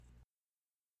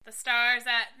The stars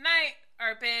at night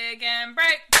are big and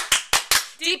bright,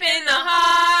 deep in the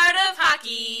heart of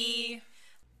hockey.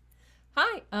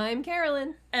 Hi, I'm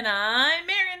Carolyn. And I'm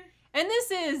Marin. And this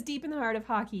is Deep in the Heart of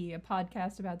Hockey, a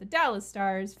podcast about the Dallas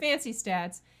Stars, fancy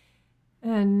stats,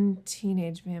 and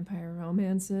teenage vampire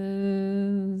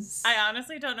romances. I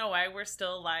honestly don't know why we're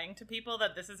still lying to people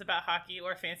that this is about hockey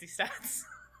or fancy stats.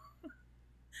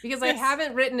 Because I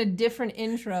haven't written a different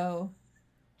intro,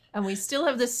 and we still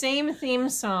have the same theme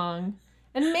song,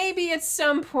 and maybe at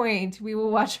some point we will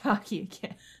watch hockey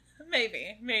again.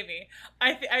 Maybe.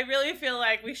 I really feel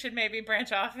like we should maybe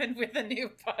branch off and with a new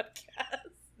podcast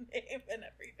name and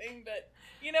everything, but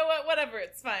you know what? Whatever,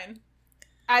 it's fine.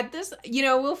 At this,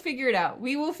 we'll figure it out.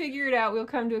 We will figure it out. We'll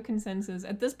come to a consensus.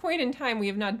 At this point in time, we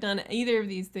have not done either of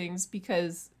these things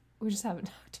because we just haven't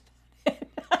talked about it.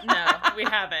 No, we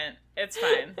haven't. It's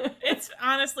fine.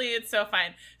 It's so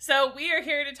fine. So we are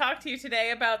here to talk to you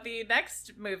today about the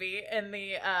next movie in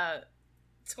the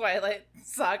Twilight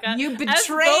Saga. You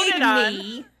betrayed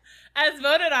me. As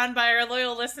voted on by our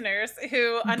loyal listeners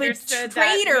who understood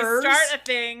that we start a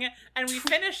thing and we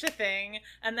finish a thing,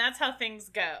 and that's how things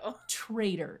go.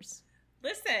 Traitors.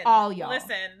 Listen. All y'all.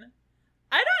 Listen.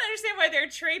 I don't understand why they're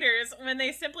traitors when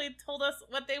they simply told us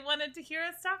what they wanted to hear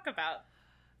us talk about.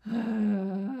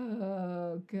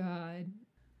 Oh, God.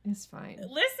 It's fine.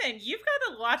 Listen, you've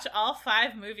got to watch all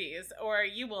 5 movies or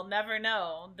you will never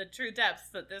know the true depths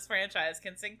that this franchise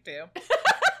can sink to.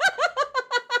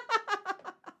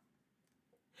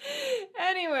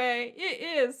 Anyway,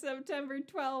 it is September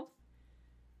 12th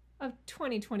of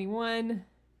 2021.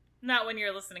 Not when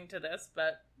you're listening to this,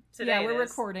 but today Yeah, we're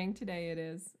recording. Today it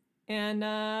is. And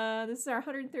this is our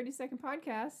 132nd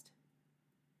podcast.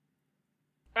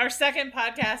 Our second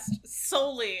podcast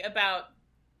solely about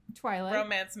Twilight.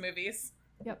 Romance movies.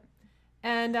 Yep.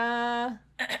 And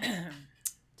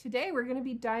today we're going to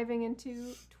be diving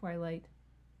into Twilight.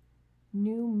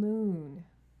 New Moon.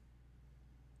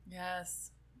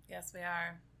 Yes. Yes, we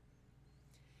are.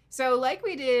 So like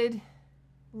we did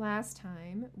last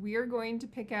time, we are going to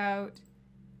pick out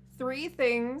 3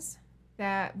 things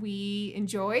that we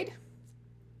enjoyed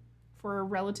for a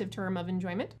relative term of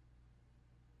enjoyment.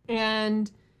 And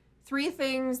 3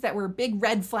 things that were big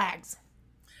red flags.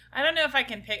 I don't know if I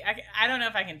can pick. I don't know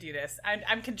if I can do this.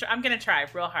 I'm going to try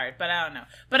real hard, but I don't know.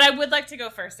 But I would like to go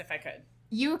first if I could.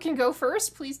 You can go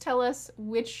first. Please tell us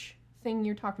which thing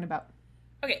you're talking about.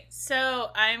 Okay, so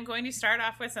I'm going to start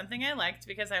off with something I liked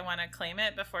because I want to claim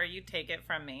it before you take it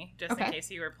from me, just in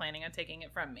case you were planning on taking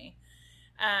it from me.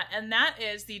 And that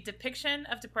is the depiction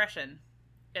of depression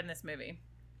in this movie.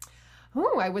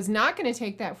 Oh, I was not going to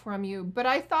take that from you, but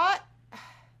I thought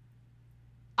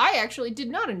I actually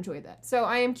did not enjoy that. So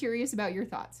I am curious about your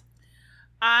thoughts.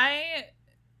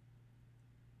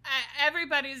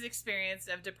 Everybody's experience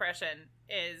of depression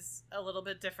is a little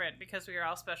bit different because we are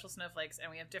all special snowflakes and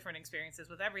we have different experiences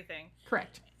with everything.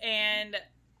 Correct. And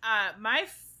my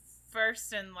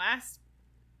first and last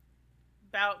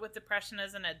bout with depression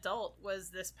as an adult was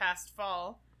this past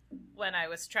fall when I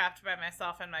was trapped by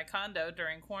myself in my condo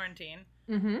during quarantine.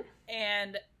 Mm-hmm.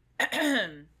 And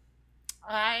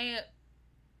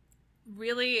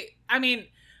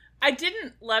I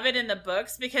didn't love it in the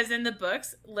books because in the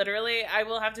books, literally, I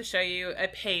will have to show you a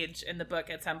page in the book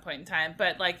at some point in time.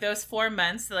 But like those 4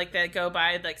 months, like that go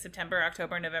by, like September,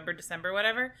 October, November, December,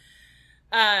 whatever.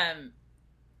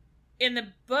 In the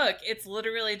book, it's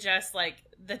literally just like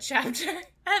the chapter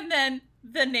and then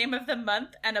the name of the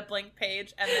month and a blank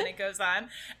page, and then it goes on.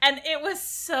 And it was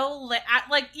so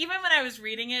like even when I was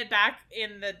reading it back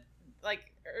in the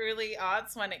like early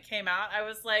aughts when it came out, I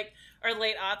was like, or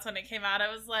late aughts when it came out,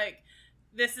 I was like,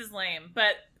 this is lame.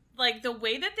 But like the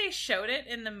way that they showed it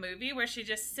in the movie where she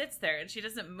just sits there and she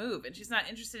doesn't move and she's not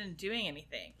interested in doing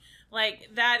anything, like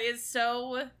that is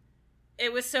so,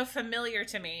 it was so familiar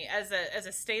to me as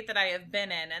a state that I have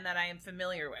been in and that I am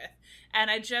familiar with.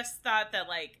 And I just thought that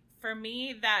like for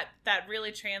me that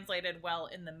really translated well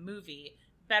in the movie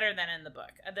better than in the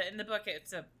book. In the book,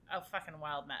 it's a fucking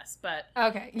wild mess, but...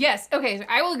 Okay, yes, okay, so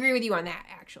I will agree with you on that,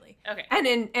 actually. Okay.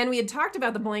 And we had talked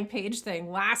about the blank page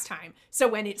thing last time, so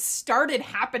when it started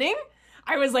happening,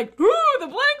 I was like, ooh, the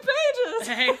blank pages!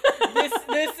 Hey,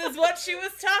 this is what she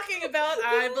was talking about.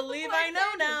 I believe I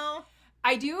know now.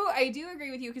 I do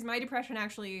agree with you, because my depression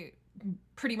actually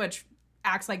pretty much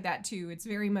acts like that, too. It's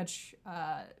very much,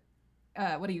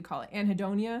 what do you call it?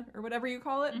 Anhedonia, or whatever you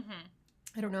call it?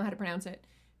 Mm-hmm. I don't know how to pronounce it.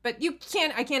 But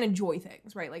I can't enjoy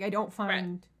things, right? Like, I don't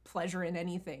find pleasure in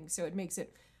anything, so it makes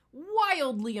it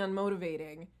wildly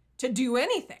unmotivating to do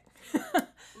anything.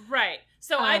 Right.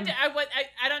 So I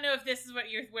don't know if this is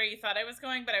where you thought I was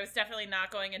going, but I was definitely not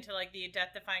going into like the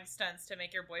death-defying stunts to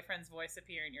make your boyfriend's voice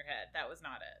appear in your head. That was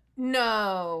not it.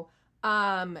 No.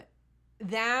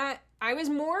 That I was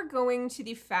more going to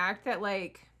the fact that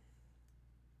like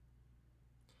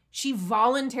she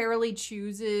voluntarily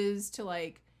chooses to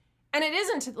like, and it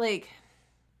isn't like,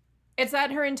 it's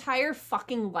that her entire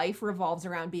fucking life revolves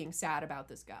around being sad about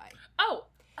this guy. Oh.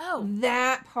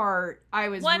 That part I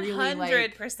was 100%. Really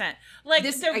 100%. Like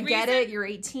this, I get it. You're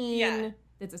 18. Yeah.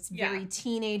 It's a very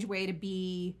teenage way to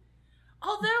be.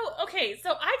 Although, okay,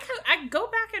 so I go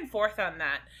back and forth on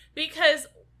that because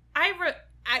I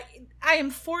am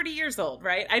 40 years old,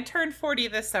 right? I turned 40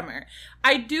 this summer.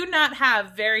 I do not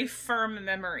have very firm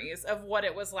memories of what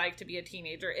it was like to be a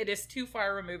teenager. It is too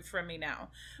far removed from me now.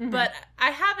 Mm-hmm. But I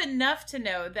have enough to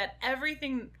know that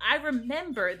I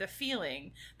remember the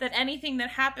feeling that anything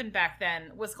that happened back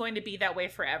then was going to be that way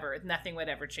forever. Nothing would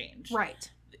ever change.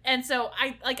 Right. And so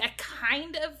I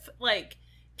kind of like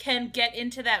can get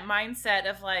into that mindset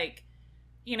of like,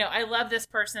 you know, I love this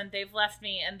person, they've left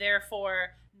me, and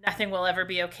therefore nothing will ever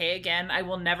be okay again. I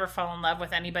will never fall in love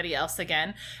with anybody else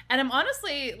again. And I'm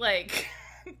honestly like,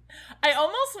 I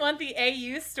almost want the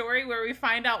AU story where we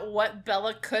find out what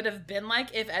Bella could have been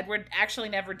like if Edward actually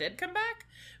never did come back.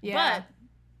 Yeah.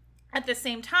 But at the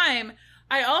same time,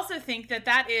 I also think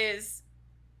that is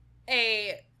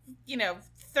a, you know,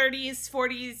 30s,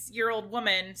 40s-year-old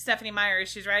woman, Stephenie Meyer,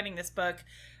 she's writing this book,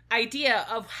 idea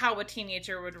of how a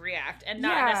teenager would react and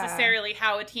not necessarily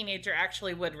how a teenager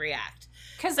actually would react.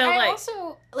 Because so, I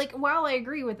also, like, while I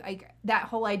agree with like that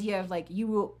whole idea of like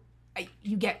you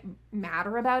get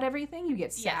madder about everything, you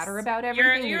get sadder about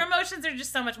everything. Your emotions are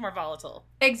just so much more volatile.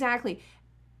 Exactly.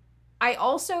 I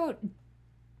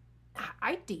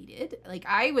dated, like,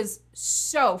 I was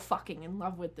so fucking in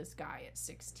love with this guy at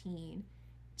 16.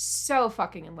 So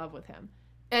fucking in love with him.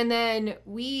 And then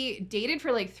we dated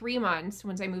for like 3 months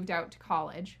once I moved out to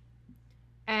college.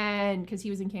 And because he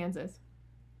was in Kansas.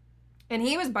 And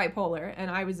he was bipolar,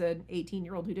 and I was an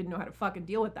 18-year-old who didn't know how to fucking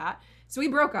deal with that. So we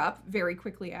broke up very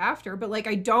quickly after, but like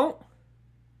and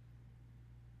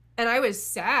I was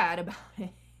sad about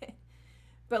it.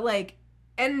 But like,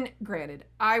 and granted,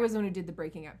 I was the one who did the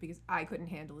breaking up because I couldn't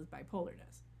handle his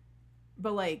bipolarness.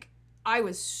 But like, I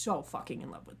was so fucking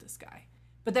in love with this guy.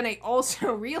 But then I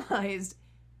also realized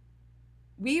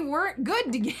we weren't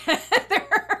good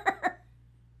together.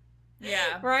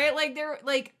 Yeah. Right?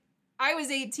 Like, I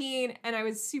was 18 and I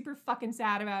was super fucking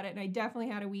sad about it. And I definitely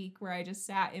had a week where I just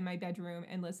sat in my bedroom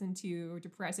and listened to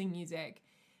depressing music.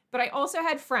 But I also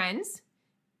had friends,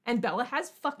 and Bella has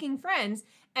fucking friends.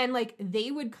 And like,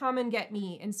 they would come and get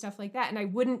me and stuff like that. And I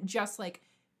wouldn't just like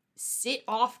sit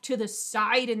off to the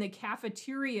side in the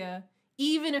cafeteria,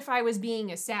 even if I was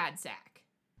being a sad sack.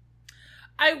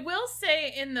 I will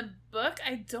say in the book,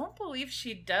 I don't believe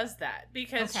she does that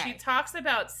because she talks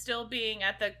about still being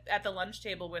at the lunch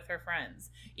table with her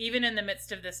friends, even in the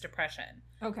midst of this depression.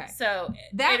 Okay. So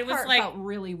that it was part like, felt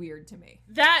really weird to me.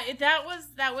 That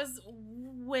was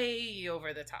way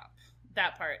over the top.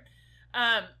 That part.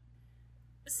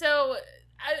 So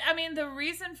I mean, the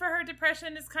reason for her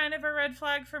depression is kind of a red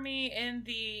flag for me in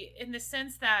the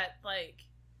sense that like,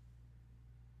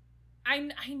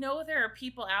 I know there are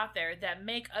people out there that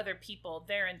make other people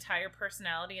their entire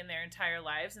personality and their entire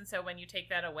lives. And so when you take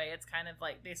that away, it's kind of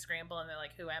like they scramble and they're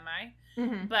like, who am I?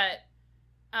 Mm-hmm. But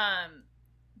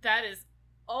that is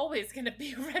always going to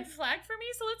be a red flag for me.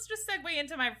 So let's just segue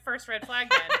into my first red flag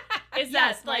then. Is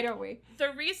yes, that like don't we?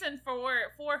 The reason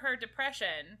for her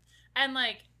depression and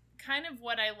like kind of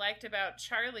what I liked about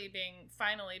Charlie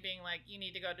finally being like, you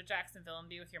need to go to Jacksonville and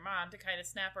be with your mom to kind of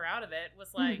snap her out of it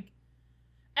was like, mm-hmm.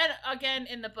 And again,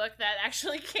 in the book, that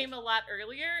actually came a lot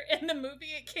earlier. In the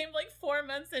movie, it came like 4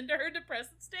 months into her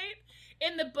depressive state.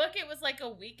 In the book, it was like a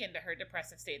week into her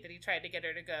depressive state that he tried to get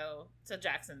her to go to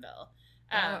Jacksonville.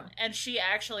 And she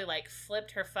actually like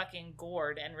flipped her fucking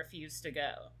gourd and refused to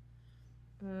go.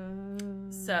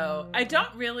 So I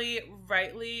don't really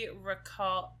rightly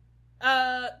recall.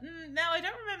 I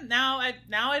don't remember. Now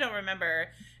I don't remember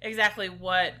exactly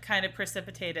what kind of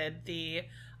precipitated the.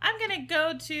 I'm gonna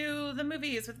go to the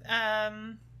movies with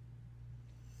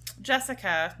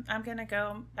Jessica. I'm gonna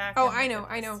go back. Oh, I know,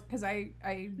 because I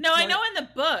No, I know in the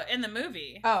book, in the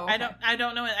movie. Oh, okay. I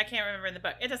don't know. I can't remember in the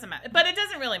book. It doesn't matter, but it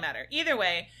doesn't really matter either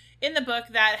way. In the book,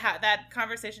 that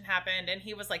conversation happened, and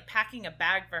he was like packing a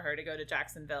bag for her to go to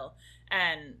Jacksonville,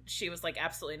 and she was like,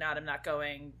 "Absolutely not. I'm not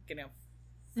going." You know,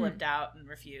 flipped out and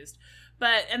refused.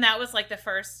 And that was like the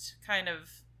first kind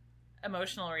of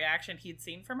emotional reaction he'd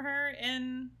seen from her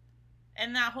in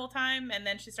that whole time, and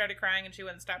then she started crying and she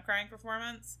wouldn't stop crying for 4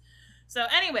 months. So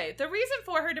anyway, the reason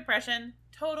for her depression,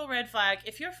 total red flag.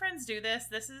 If your friends do this,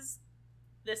 this is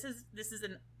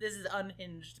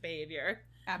unhinged behavior.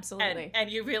 Absolutely.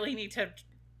 And you really need to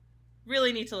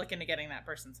look into getting that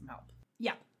person some help.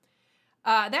 Yeah.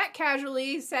 That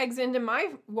casually segs into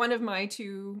my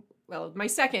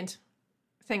second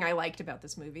thing I liked about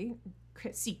this movie,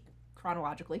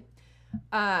 chronologically.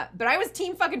 But I was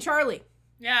Team fucking Charlie.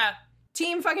 Yeah.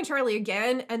 Team fucking Charlie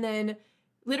again, and then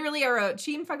literally I wrote,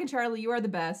 Team fucking Charlie, you are the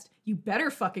best. You better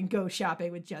fucking go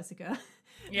shopping with Jessica.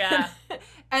 Yeah.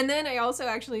 And then I also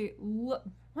actually,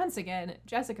 once again,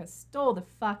 Jessica stole the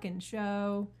fucking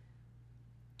show.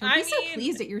 Don't be so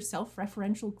pleased at your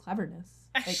self-referential cleverness.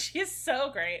 Like, she's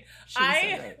so great. She's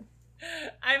so great.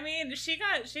 I mean, she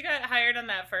got hired on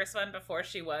that first one before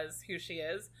she was who she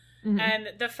is. Mm-hmm. And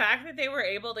the fact that they were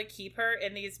able to keep her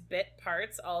in these bit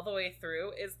parts all the way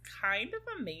through is kind of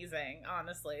amazing,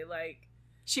 honestly. Like,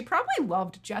 she probably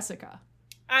loved Jessica.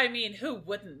 I mean, who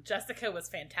wouldn't? Jessica was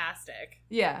fantastic.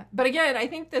 Yeah. But again, I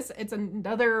think it's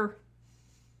another,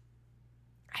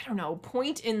 I don't know,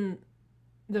 point in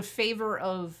the favor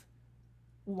of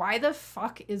why the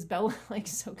fuck is Bella like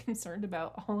so concerned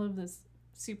about all of this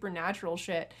supernatural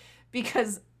shit?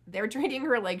 Because they're treating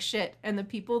her like shit, and the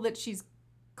people that she's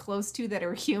close to that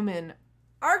are human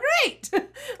are great.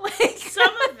 Like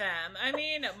some of them. I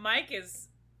mean, Mike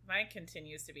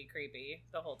continues to be creepy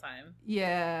the whole time.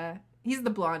 Yeah. He's the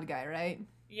blonde guy, right?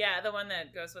 Yeah, the one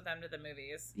that goes with them to the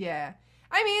movies. Yeah.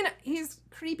 I mean, he's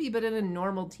creepy, but in a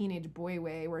normal teenage boy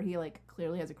way where he, like,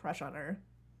 clearly has a crush on her.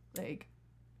 Like...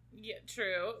 Yeah,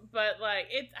 true. But, like,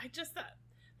 I just thought...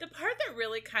 The part that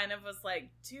really kind of was like,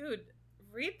 dude,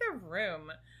 read the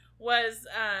room, was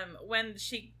when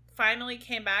she finally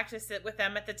came back to sit with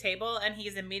them at the table, and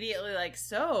he's immediately like,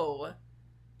 so...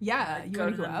 Yeah, you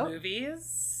want to go out?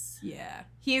 Movies? Yeah.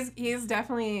 He's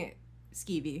definitely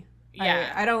skeevy.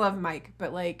 Yeah. I don't love Mike,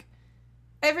 but, like,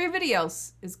 everybody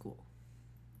else is cool.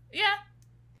 Yeah.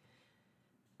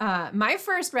 My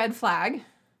first red flag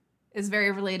is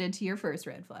very related to your first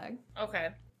red flag. Okay.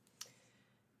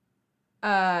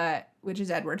 Which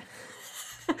is Edward.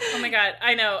 Oh my god,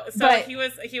 I know. So but, he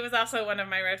was also one of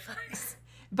my red flags.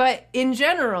 But in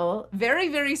general,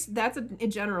 that's a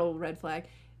general red flag.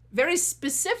 Very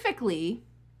specifically,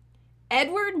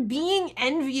 Edward being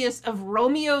envious of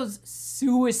Romeo's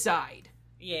suicide.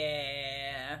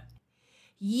 Yeah.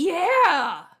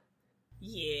 Yeah.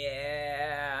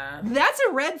 Yeah. That's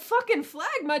a red fucking flag,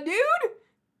 my dude.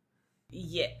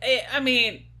 Yeah. I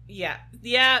mean, yeah.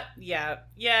 Yes.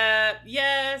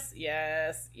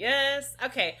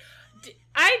 Okay.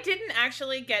 I didn't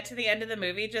actually get to the end of the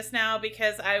movie just now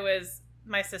because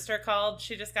my sister called.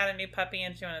 She just got a new puppy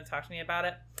and she wanted to talk to me about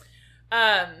it.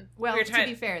 Well, to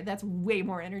be fair, that's way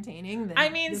more entertaining than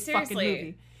this seriously. fucking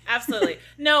movie. Absolutely.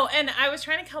 No, and I was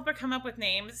trying to help her come up with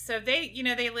names. So they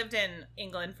lived in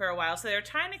England for a while. So they were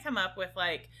trying to come up with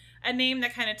like a name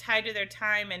that kind of tied to their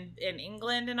time in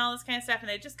England and all this kind of stuff. And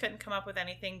they just couldn't come up with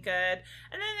anything good. And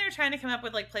then they were trying to come up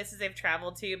with like places they've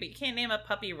traveled to, but you can't name a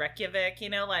puppy Reykjavik,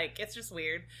 like it's just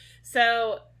weird.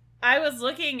 So I was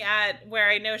looking at where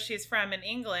I know she's from in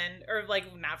England, or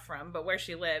like not from, but where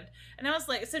she lived. And I was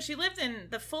like, so she lived in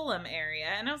the Fulham area.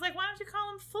 And I was like, why don't you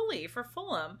call him Fully for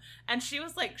Fulham? And she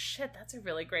was like, shit, that's a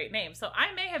really great name. So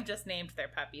I may have just named their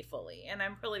puppy Fully. And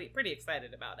I'm pretty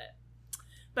excited about it.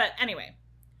 But anyway,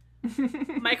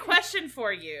 my question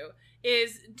for you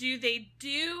is,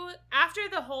 after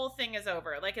the whole thing is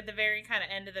over, like at the very kind of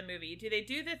end of the movie, do they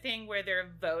do the thing where they're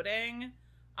voting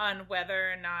on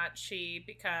whether or not she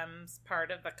becomes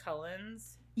part of the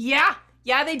Cullens? Yeah,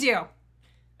 they do.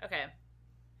 Okay.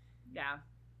 Yeah.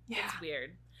 It's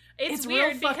weird. It's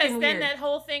weird because then weird. that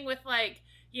whole thing with like,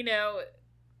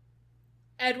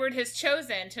 Edward has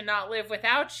chosen to not live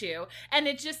without you. And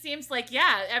it just seems like,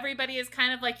 everybody is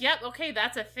kind of like, yep, okay,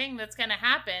 that's a thing that's going to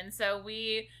happen. So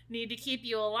we need to keep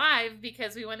you alive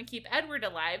because we want to keep Edward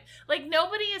alive. Like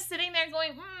nobody is sitting there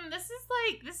going, this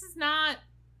is not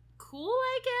cool,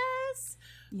 I guess.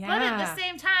 Yeah. But at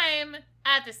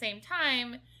the same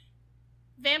time,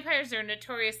 vampires are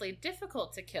notoriously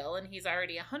difficult to kill, and he's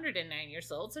already 109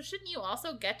 years old, so shouldn't you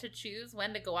also get to choose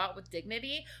when to go out with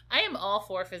dignity? I am all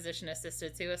for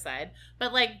physician-assisted suicide,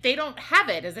 but, like, they don't have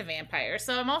it as a vampire,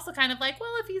 so I'm also kind of like,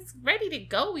 well, if he's ready to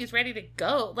go, he's ready to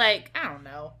go. Like, I don't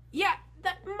know. Yeah,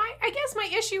 I guess my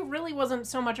issue really wasn't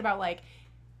so much about, like,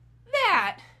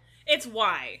 that. It's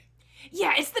why.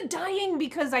 Yeah, it's the dying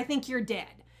because I think you're dead.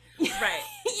 Right.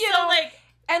 know, like,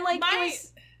 and like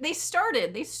they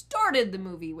started the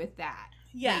movie with that.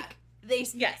 Yeah. Like,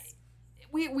 yes.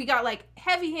 We got like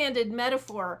heavy-handed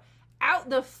metaphor out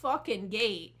the fucking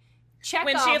gate.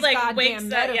 Chekhov's when she like goddamn wakes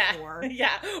metaphor. up,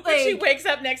 yeah, when she wakes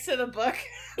up next to the book.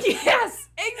 Yes,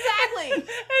 exactly. And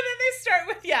then they start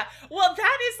with well,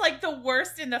 that is like the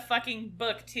worst in the fucking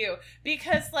book too,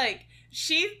 because like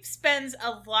she spends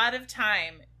a lot of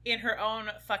time in her own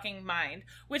fucking mind,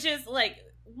 which is like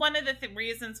one of the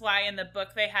reasons why in the book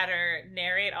they had her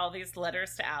narrate all these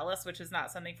letters to Alice, which is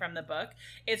not something from the book.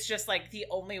 It's just like the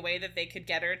only way that they could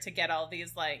get her to get all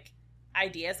these like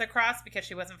ideas across, because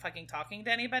she wasn't fucking talking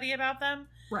to anybody about them.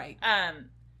 Right.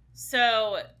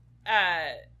 So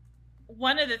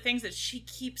one of the things that she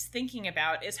keeps thinking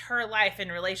about is her life in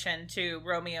relation to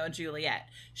Romeo and Juliet.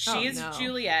 She's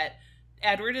Juliet,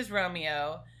 Edward is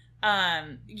Romeo.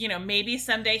 Maybe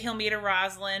someday he'll meet a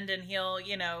Rosalind and he'll,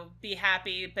 be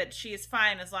happy, but she's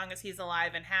fine as long as he's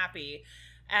alive and happy.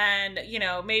 And,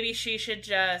 maybe she should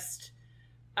just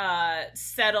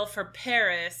settle for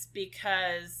Paris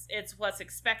because it's what's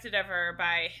expected of her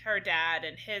by her dad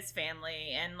and his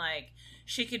family, and like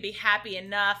she could be happy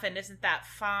enough, and isn't that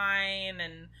fine?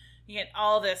 And you get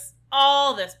all this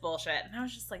bullshit. And I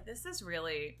was just like, this is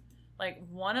really like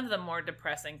one of the more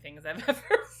depressing things I've ever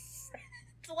read.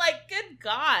 Like, good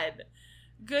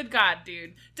God,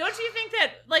 dude. Don't you think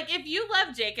that, like, if you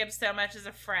love Jacob so much as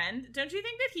a friend, don't you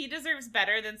think that he deserves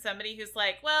better than somebody who's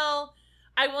like, well,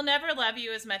 I will never love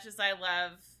you as much as I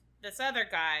love this other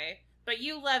guy, but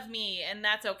you love me, and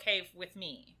that's okay with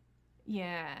me.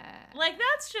 Yeah. Like,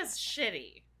 that's just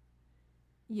shitty.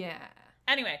 Yeah.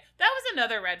 Anyway, that was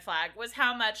another red flag, was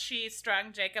how much she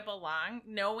strung Jacob along,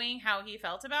 knowing how he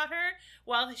felt about her,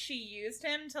 while she used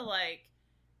him to, like,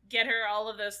 get her all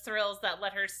of those thrills that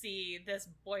let her see this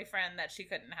boyfriend that she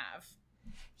couldn't have.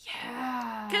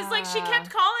 Yeah. Because, like, she kept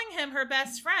calling him her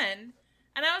best friend,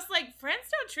 and I was like, friends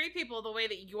don't treat people the way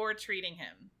that you're treating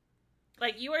him.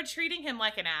 Like, you are treating him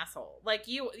like an asshole. Like,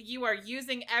 you are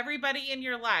using everybody in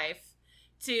your life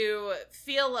to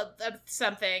feel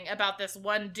something about this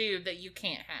one dude that you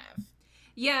can't have.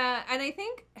 Yeah, and I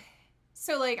think,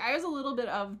 so, like, I was a little bit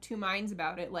of two minds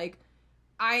about it. Like,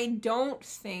 I don't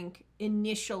think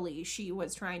initially she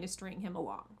was trying to string him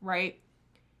along, right?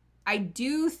 I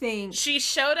do think... She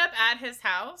showed up at his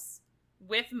house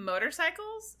with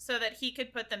motorcycles so that he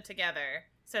could put them together,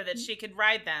 so that she could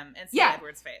ride them and see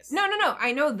Edward's face. No,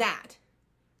 I know that.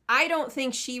 I don't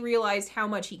think she realized how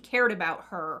much he cared about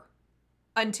her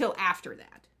until after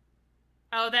that.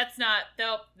 Oh, that's not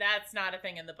a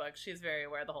thing in the book. She's very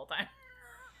aware the whole time.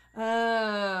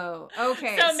 Oh,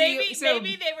 okay. So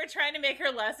maybe they were trying to make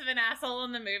her less of an asshole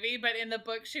in the movie, but in the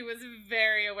book she was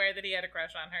very aware that he had a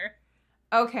crush on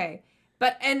her. Okay.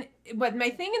 But my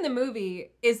thing in the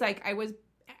movie is, like, I was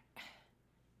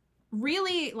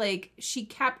really, like,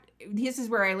 this is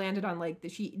where I landed on, like,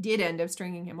 that she did end up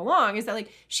stringing him along, is that,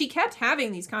 like, she kept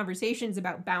having these conversations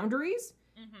about boundaries.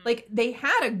 Mm-hmm. Like, they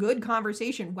had a good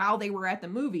conversation while they were at the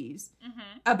movies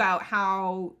about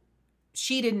how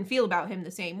she didn't feel about him the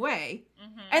same way.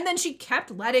 Mm-hmm. And then she kept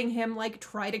letting him, like,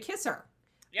 try to kiss her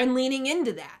and leaning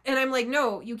into that. And I'm like,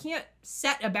 no, you can't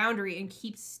set a boundary and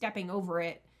keep stepping over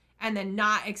it and then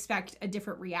not expect a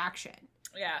different reaction.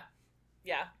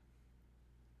 Yeah.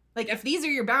 Like, if these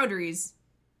are your boundaries,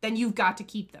 then you've got to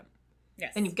keep them.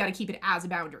 Yes. And you've got to keep it as a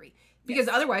boundary. Because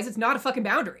otherwise, it's not a fucking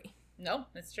boundary. No,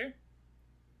 that's true.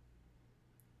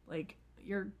 Like,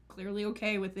 you're clearly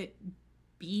okay with it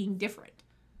being different.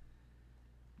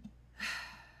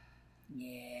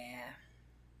 Yeah.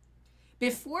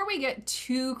 Before we get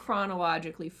too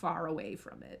chronologically far away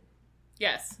from it.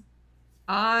 Yes.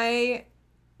 I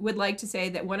would like to say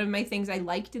that one of my things I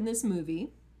liked in this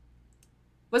movie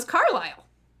was Carlisle.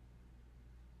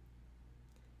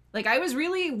 Like, I was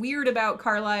really weird about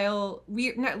Carlisle,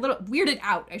 weirded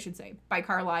out, I should say, by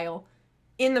Carlisle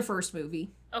in the first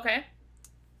movie. Okay.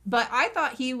 But I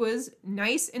thought he was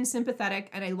nice and sympathetic,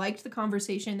 and I liked the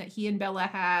conversation that he and Bella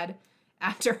had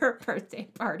after her birthday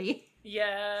party.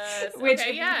 Yes. Which,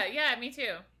 okay, yeah, me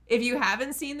too. If you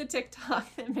haven't seen the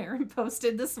TikTok that Marin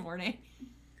posted this morning,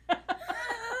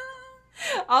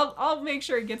 I'll make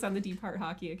sure it gets on the Deep Heart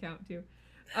Hockey account too.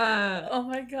 Oh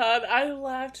my god, I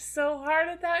laughed so hard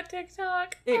at that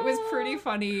TikTok. It was pretty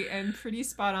funny and pretty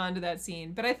spot on to that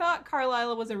scene. But I thought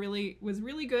Carlisle was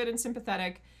really good and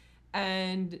sympathetic,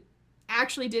 and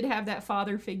actually did have that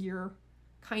father figure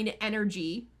kind of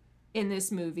energy in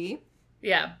this movie.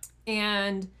 Yeah.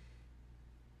 And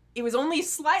it was only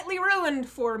slightly ruined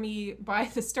for me by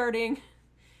the starting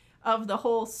of the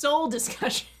whole soul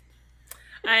discussion.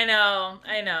 I know.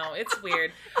 It's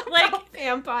weird. Like,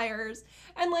 vampires.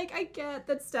 And, like, I get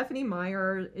that Stephenie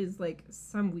Meyer is, like,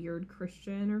 some weird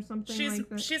Christian or something like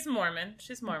that. She's Mormon.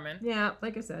 She's Mormon. Yeah,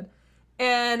 like I said.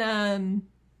 And,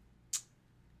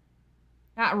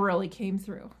 That really came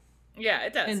through Yeah,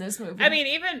 it does. in this movie. I mean,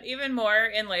 even more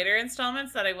in later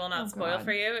installments that I will not spoil God.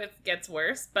 for you. It gets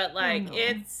worse, but like no.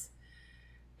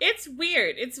 it's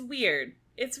weird. It's weird.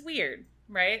 It's weird,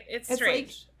 right? It's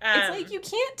strange. It's like you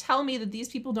can't tell me that these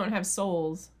people don't have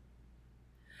souls.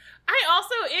 I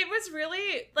also, it was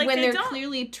really like when they're don't...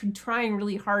 clearly trying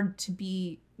really hard to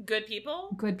be good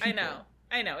people. Good people.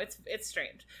 I know. It's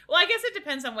strange. Well, I guess it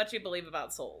depends on what you believe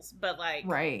about souls, but like,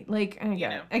 right? Like,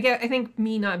 I think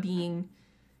me not being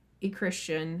a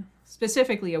Christian,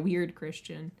 specifically a weird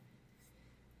Christian,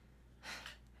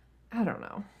 I don't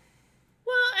know.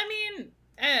 Well, I mean,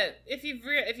 if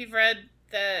you've read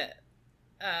the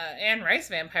Anne Rice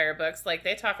vampire books, like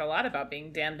they talk a lot about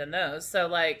being damned in those. So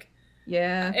like,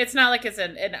 yeah, it's not like it's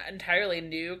an entirely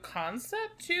new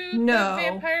concept to the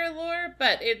vampire lore,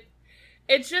 but it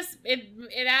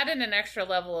added an extra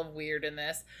level of weird in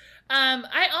this.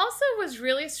 I also was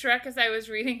really struck as I was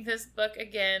reading this book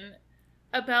again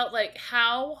about like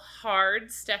how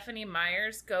hard Stephenie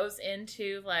Meyers goes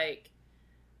into like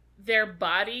their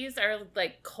bodies are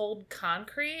like cold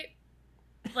concrete,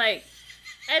 like,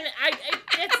 and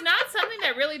it's not something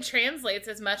that really translates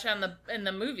as much in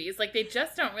the movies. Like they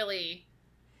just don't really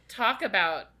talk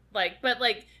about like, but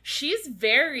like she's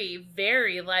very,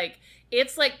 very like,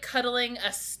 it's like cuddling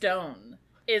a stone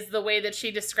is the way that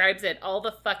she describes it all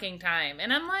the fucking time.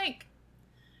 And I'm like,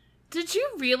 did you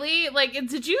really, like,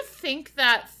 did you think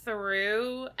that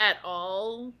through at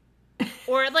all?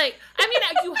 Or like, I mean,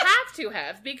 you have to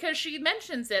have, because she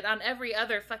mentions it on every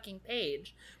other fucking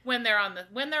page when they're on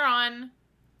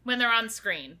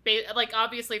screen. Like,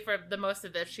 obviously for the most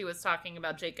of this, she was talking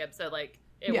about Jacob, so like,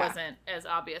 it wasn't as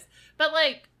obvious. But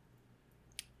like,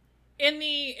 in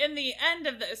the end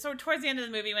of towards the end of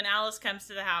the movie, when Alice comes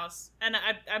to the house, and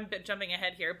I'm jumping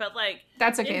ahead here, but like,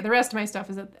 that's okay. The rest of my stuff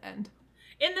is at the end.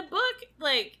 In the book,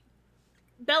 like,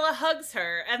 Bella hugs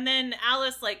her, and then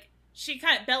Alice, like,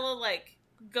 Bella, like,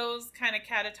 goes kind of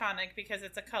catatonic because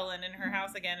it's a Cullen in her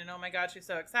house again, and oh my god, she's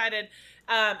so excited.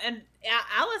 And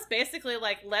Alice basically,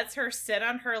 like, lets her sit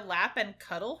on her lap and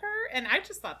cuddle her, and I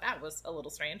just thought that was a little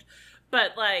strange.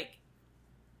 But, like,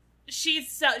 she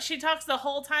talks the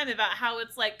whole time about how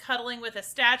it's like cuddling with a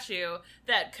statue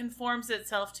that conforms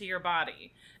itself to your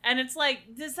body. And it's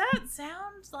like, does that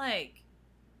sound, like,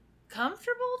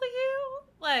 comfortable to you?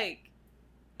 Like,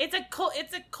 it's a cold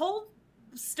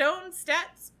stone statue.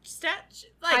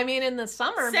 Like, I mean, in the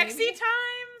summer, sexy maybe.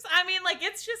 Times. I mean, like,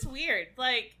 it's just weird.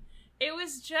 Like, it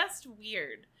was just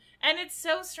weird, and it's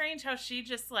so strange how she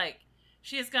just like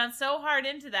she has gone so hard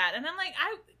into that. And I'm like,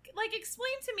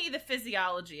 explain to me the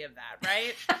physiology of that,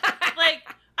 right? Like,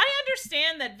 I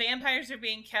understand that vampires are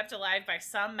being kept alive by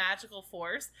some magical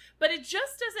force, but it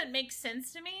just doesn't make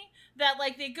sense to me that,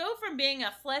 like, they go from being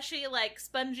a fleshy, like,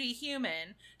 spongy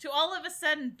human to all of a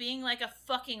sudden being, like, a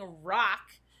fucking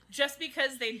rock just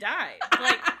because they died.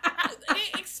 Like,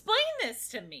 explain this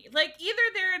to me. Like, either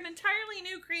they're an entirely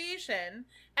new creation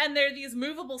and they're these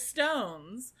movable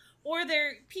stones, or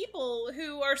they're people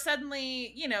who are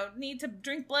suddenly, you know, need to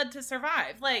drink blood to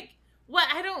survive. Like, what?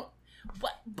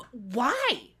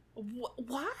 Why?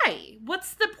 Why?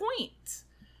 What's the point?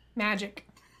 Magic.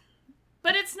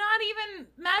 But it's not even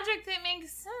magic that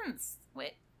makes sense.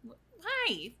 Wait,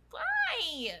 why?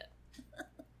 Why?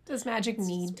 Does magic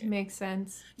need to make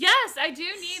sense? Yes, I do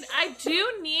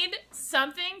need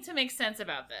something to make sense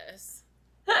about this.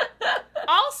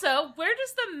 Also, where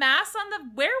does the mass on the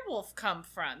werewolf come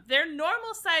from? They're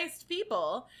normal-sized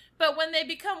people, but when they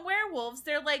become werewolves,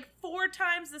 they're like 4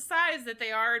 times the size that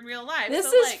they are in real life. This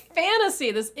so, is like,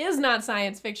 fantasy. This is not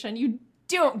science fiction. You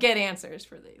don't get answers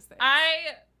for these things.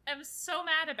 I am so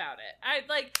mad about it. I've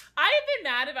been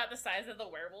mad about the size of the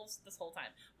werewolves this whole time.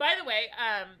 By the way,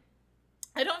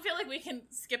 I don't feel like we can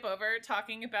skip over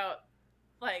talking about,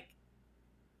 like,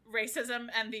 racism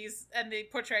and the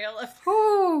portrayal of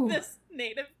this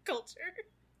native culture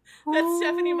that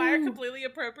Stephenie Meyer completely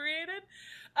appropriated.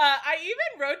 I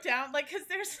even wrote down, like, because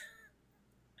there's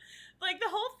like the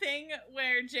whole thing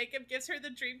where Jacob gives her the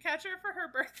dream catcher for her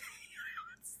birthday.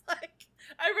 It's like,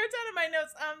 I wrote down in my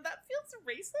notes, that feels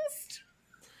racist.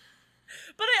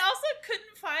 But I also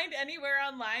couldn't find anywhere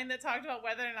online that talked about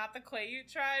whether or not the Quiute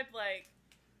tribe, like,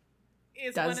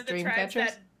 is one of the tribes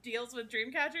that deals with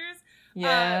dream catchers.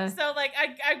 Yeah. So, like,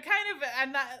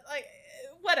 I'm not, like,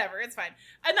 whatever, it's fine.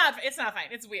 It's not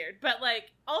fine, it's weird. But,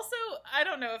 like, also, I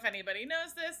don't know if anybody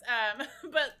knows this,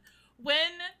 but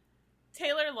when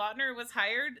Taylor Lautner was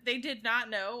hired, they did not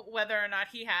know whether or not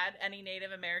he had any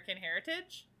Native American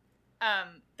heritage.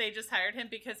 They just hired him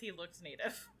because he looked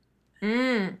Native.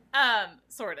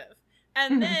 Sort of.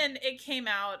 And then it came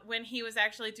out when he was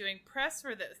actually doing press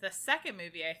for the second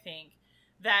movie, I think,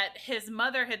 that his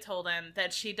mother had told him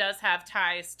that she does have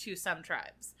ties to some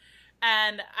tribes.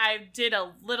 And I did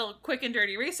a little quick and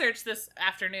dirty research this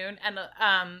afternoon, and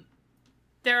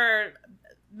there are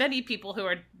many people who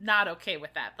are not okay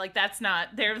with that. Like, that's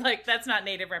not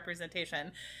Native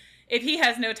representation. If he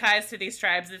has no ties to these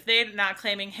tribes, if they're not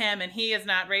claiming him and he is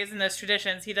not raised in those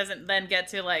traditions, he doesn't then get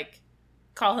to, like,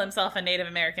 call himself a Native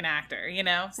American actor, you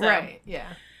know? So, right,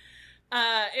 yeah.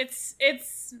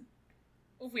 It's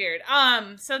weird.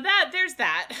 So there's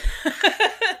that.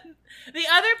 The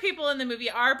other people in the movie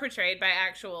are portrayed by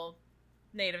actual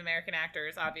Native American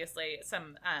actors, obviously.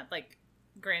 Some, like,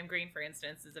 Graham Greene, for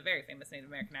instance, is a very famous Native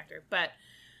American actor. But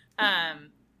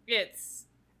it's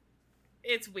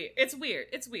weird. It's weird.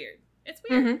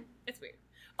 Mm-hmm. It's weird.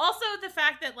 Also, the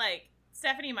fact that, like,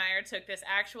 Stephenie Meyer took this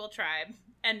actual tribe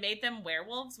and made them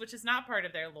werewolves, which is not part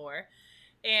of their lore,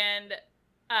 and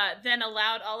then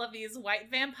allowed all of these white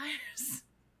vampires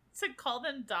to call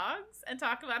them dogs and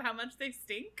talk about how much they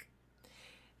stink.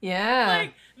 Yeah.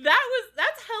 Like,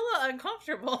 that's hella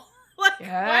uncomfortable. Like,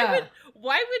 yeah.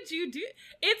 why would you do?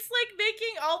 It's like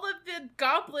making all of the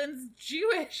goblins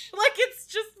Jewish. Like, it's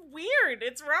just weird.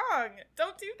 It's wrong.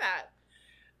 Don't do that.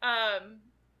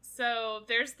 So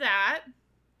there's that.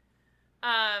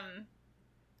 Yeah.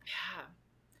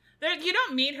 You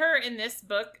don't meet her in this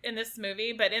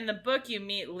movie, but in the book you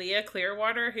meet Leah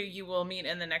Clearwater, who you will meet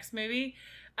in the next movie.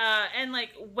 And,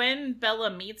 like, when Bella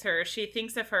meets her, she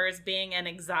thinks of her as being an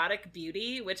exotic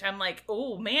beauty, which I'm like,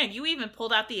 oh man, you even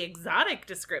pulled out the exotic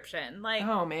description. Like,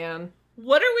 oh man,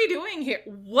 what are we doing here?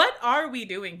 What are we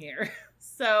doing here?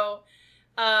 So,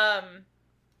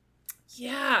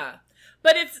 yeah,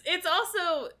 but it's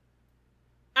also,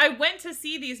 I went to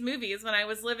see these movies when I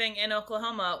was living in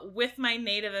Oklahoma with my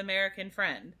Native American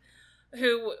friend,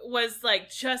 who was,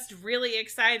 like, just really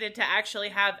excited to actually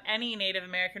have any Native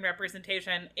American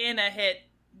representation in a hit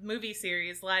movie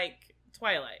series like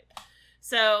Twilight.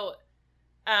 So,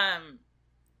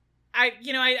 I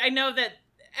know that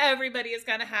every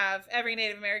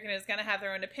Native American is going to have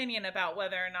their own opinion about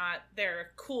whether or not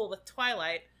they're cool with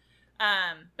Twilight.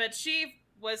 But she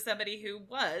was somebody who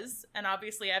was, and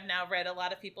obviously I've now read a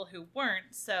lot of people who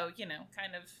weren't. So,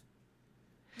 kind of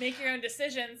make your own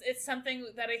decisions. It's something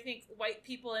that I think white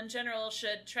people in general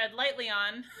should tread lightly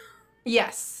on.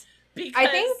 Yes. Because I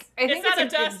think it's not up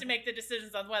to us to make the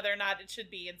decisions on whether or not it should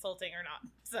be insulting or not.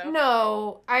 So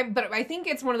no, but I think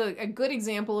it's a good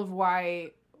example of why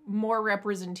more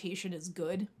representation is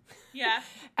good. Yeah.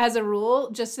 As a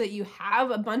rule, just so that you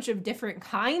have a bunch of different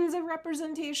kinds of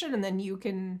representation, and then you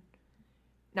can,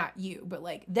 not you, but,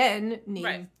 like, then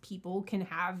Native people can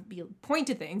point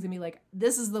to things and be like,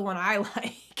 this is the one I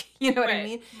like. You know what I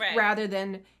mean? Right. Rather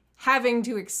than having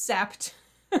to accept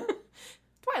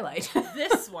Twilight.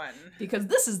 This one. Because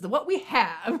this is what we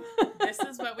have. This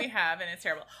is what we have, and it's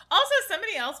terrible. Also,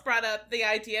 somebody else brought up the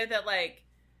idea that, like,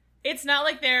 it's not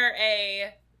like they're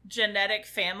a genetic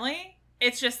family.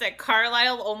 It's just that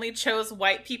Carlisle only chose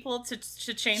white people to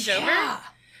change over.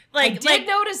 Like, I did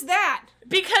notice that.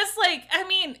 Because, like, I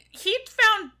mean, he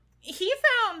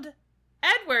found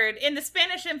Edward in the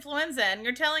Spanish influenza, and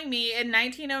you're telling me in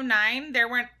 1909 there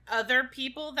weren't other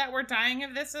people that were dying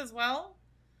of this as well?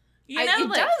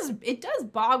 It does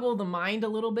boggle the mind a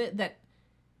little bit that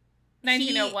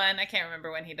 1901, I can't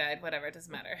remember when he died, whatever, it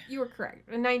doesn't matter. You were correct.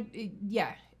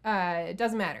 It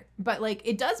doesn't matter. But, like,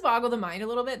 it does boggle the mind a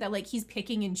little bit that, like, he's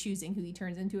picking and choosing who he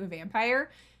turns into a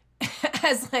vampire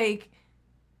as, like,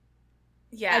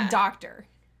 a doctor.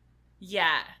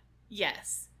 Yeah.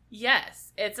 Yes.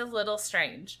 It's a little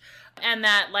strange. And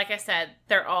that, like I said,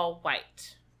 they're all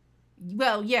white.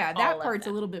 Well, yeah, that part's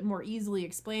a little bit more easily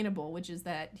explainable, which is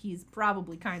that he's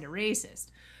probably kind of racist.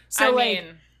 So,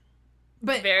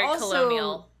 but very also,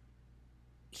 colonial.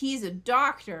 He's a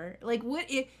doctor. Like, what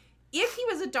if he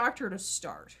was a doctor to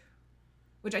start?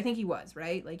 Which I think he was,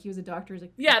 right? Like, he was a doctor as a...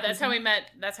 Yeah, that's how he met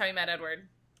Edward.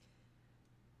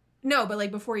 No, but,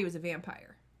 like, before he was a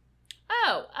vampire.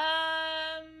 Oh,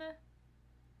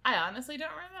 I honestly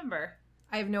don't remember.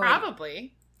 I have no idea.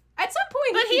 Probably. At some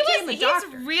point, he became a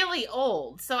doctor. He's really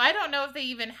old, so I don't know if they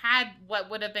even had what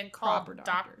would have been called proper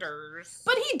doctors.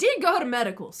 But he did go to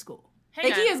medical school. He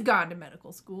has gone to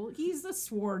medical school. He's the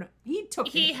sworn. He took.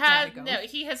 He has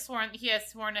sworn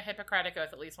a Hippocratic oath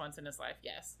at least once in his life.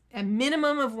 Yes, a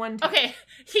minimum of one time. Okay,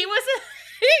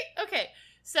 okay.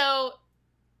 So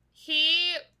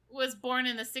he was born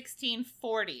in the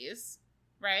 1640s.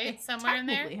 Right? Somewhere in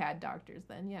there? Technically had doctors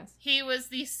then, yes. He was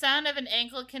the son of an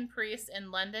Anglican priest in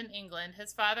London, England.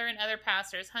 His father and other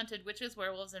pastors hunted witches,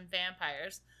 werewolves, and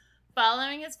vampires.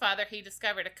 Following his father, he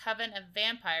discovered a coven of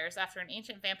vampires. After an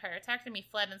ancient vampire attacked him, he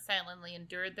fled and silently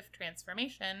endured the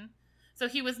transformation. So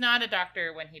he was not a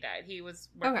doctor when he died. He was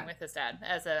working with his dad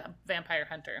as a vampire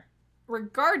hunter.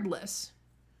 Regardless,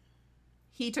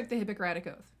 he took the Hippocratic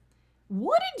Oath.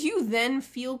 Wouldn't you then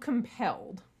feel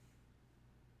compelled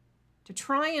to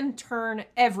try and turn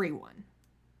everyone?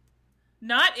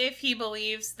 Not if he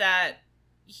believes that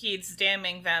he's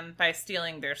damning them by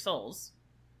stealing their souls.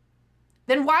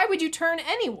 Then why would you turn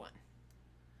anyone?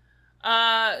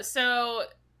 So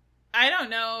I don't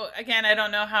know. Again, I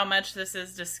don't know how much this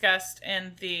is discussed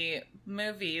in the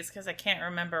movies because I can't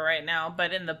remember right now.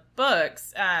 But in the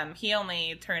books, he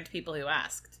only turned people who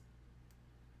asked.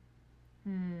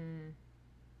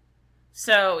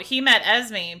 So he met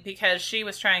Esme because she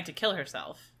was trying to kill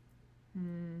herself.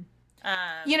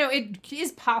 It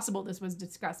is possible this was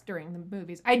discussed during the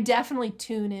movies. I definitely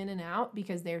tune in and out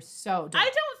because they're so dumb. I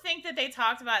don't think that they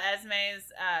talked about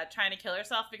Esme's trying to kill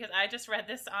herself because I just read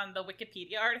this on the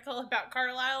Wikipedia article about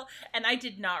Carlisle and I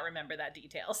did not remember that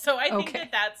detail. So I think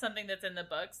that that's something that's in the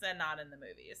books and not in the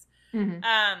movies.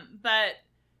 But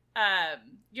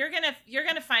you're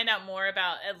gonna find out more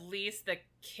about at least the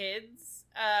kids.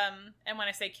 And when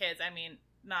I say kids, I mean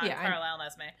not Carlisle and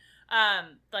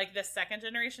Esme. Like the second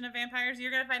generation of vampires,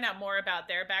 you're gonna find out more about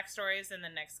their backstories in the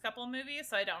next couple movies.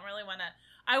 So I don't really want to.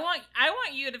 I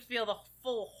want you to feel the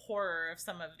full horror of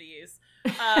some of these,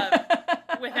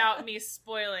 without me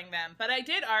spoiling them. But I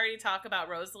did already talk about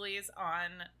Rosalie's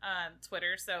on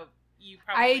Twitter, so you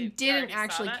probably I didn't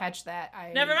actually catch that.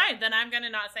 Never mind. Then I'm gonna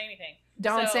not say anything.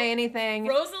 Don't say anything.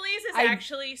 Rosalie's is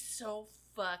actually so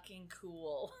fucking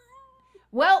cool.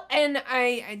 Well, and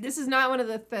I this is not one of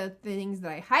the things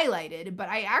that I highlighted, but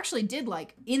I actually did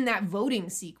like in that voting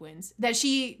sequence that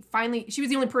she was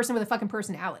the only person with a fucking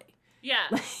personality. Yeah.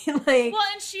 Like, well,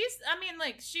 and she's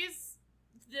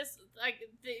this, like,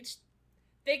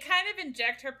 they kind of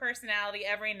inject her personality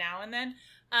every now and then,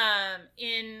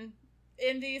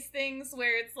 in these things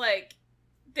where it's like,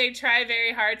 they try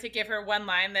very hard to give her one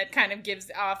line that kind of gives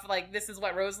off, like, this is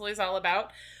what Rosalie's all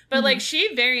about. But, like,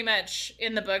 she very much,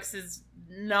 in the books, is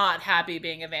not happy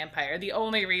being a vampire. The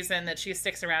only reason that she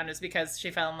sticks around is because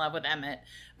she fell in love with Emmett.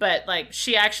 But, like,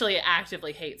 she actually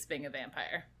actively hates being a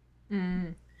vampire.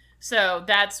 So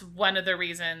that's one of the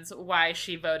reasons why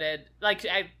she voted. Like,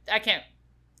 I can't.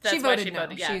 That's why she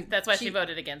voted. Yeah, that's why she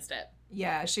voted against it.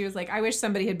 Yeah, she was like, I wish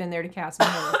somebody had been there to cast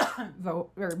no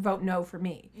vote no for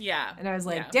me. Yeah. And I was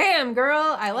like, damn,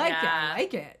 girl, I like it. I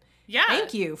like it. Yeah.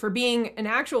 Thank you for being an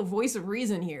actual voice of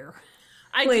reason here.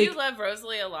 I do love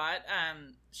Rosalie a lot.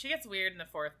 She gets weird in the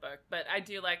fourth book, but I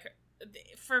do like her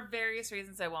for various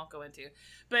reasons I won't go into.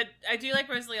 But I do like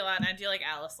Rosalie a lot, and I do like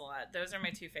Alice a lot. Those are my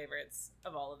two favorites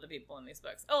of all of the people in these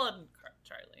books. Oh, and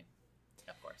Charlie,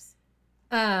 of course.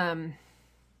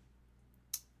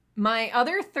 My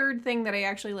other third thing that I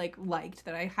actually liked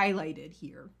that I highlighted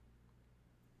here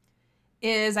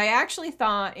is I actually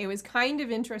thought it was kind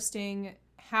of interesting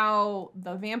how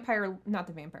the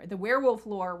werewolf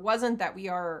lore wasn't that we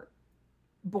are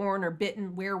born or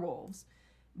bitten werewolves,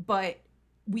 but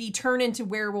we turn into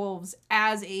werewolves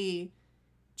as a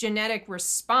genetic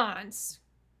response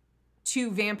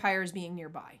to vampires being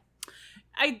nearby.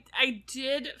 I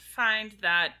did find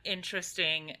that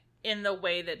interesting in the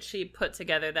way that she put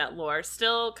together that lore.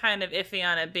 Still kind of iffy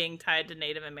on it being tied to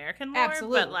Native American lore.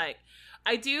 Absolutely. But like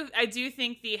I do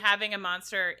think the having a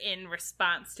monster in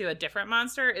response to a different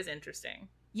monster is interesting.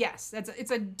 Yes,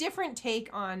 it's a different take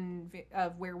on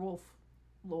werewolf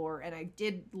lore, and I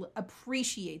did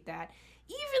appreciate that.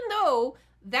 Even though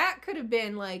that could have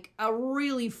been like a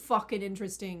really fucking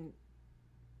interesting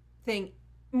thing,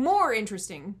 more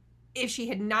interesting if she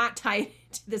had not tied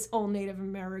it to this whole Native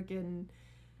American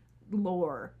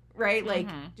lore, right? Like,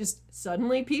 just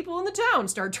suddenly people in the town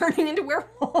start turning into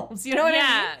werewolves, you know what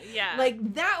I mean? Yeah.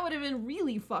 Like, that would have been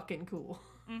really fucking cool.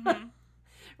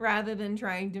 Rather than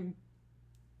trying to,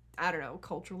 I don't know,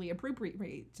 culturally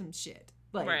appropriate some shit.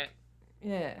 Like, right.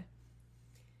 Yeah.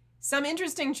 Some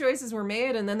interesting choices were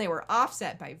made, and then they were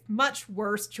offset by much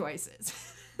worse choices.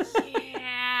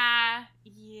 Yeah.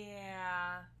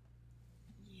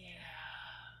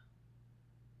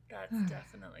 That's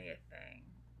definitely a thing.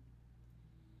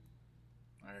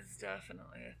 That is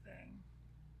definitely a thing.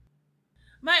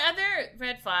 My other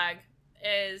red flag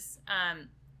is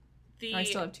I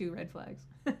still have 2 red flags.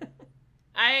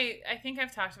 I think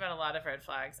I've talked about a lot of red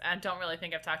flags. I don't really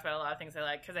think I've talked about a lot of things I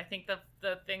like, because I think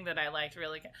the thing that I liked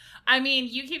really... I mean,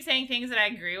 you keep saying things that I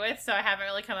agree with, so I haven't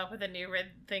really come up with a new red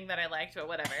thing that I liked, but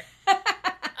whatever.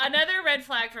 Another red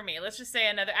flag for me, let's just say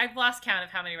another, I've lost count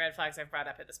of how many red flags I've brought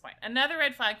up at this point. Another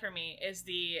red flag for me is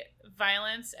the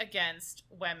violence against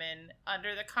women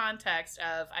under the context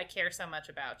of, I care so much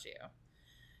about you.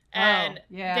 And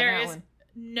there is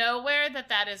nowhere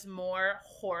that is more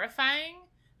horrifying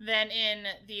than in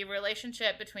the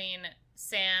relationship between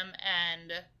Sam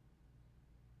and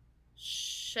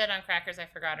shit on crackers, I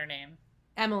forgot her name.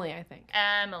 Emily, I think.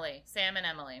 Sam and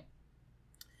Emily.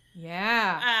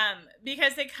 Yeah.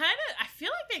 Because they kind of, I feel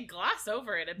like they gloss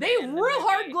over it a bit. They real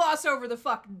hard gloss over the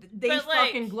fuck. They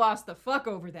fucking gloss the fuck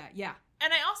over that. Yeah.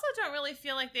 And I also don't really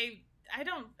feel like I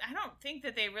don't think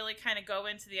that they really kind of go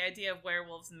into the idea of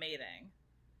werewolves mating.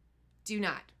 Do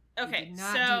not. Okay. Do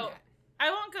not do that.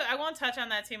 I won't touch on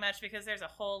that too much because there's a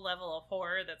whole level of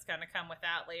horror that's going to come with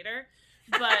that later.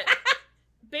 But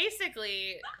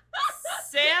basically,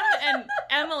 Sam and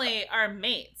Emily are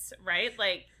mates, right?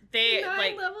 Like, they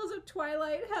 9 levels of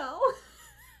Twilight hell.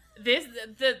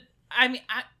 I'm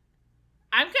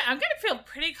gonna feel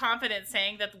pretty confident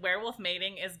saying that werewolf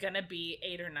mating is gonna be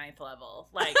 8th or 9th level,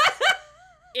 like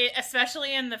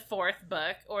especially in the 4th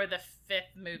book or the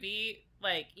 5th movie.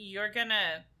 Like, you're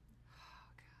gonna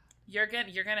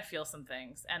feel some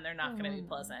things, and they're not gonna be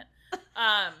pleasant.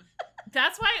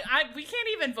 That's why we can't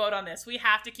even vote on this. We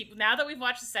have to keep, now that we've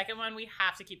watched the second one, we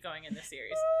have to keep going in this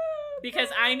series. Because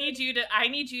I need you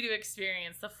to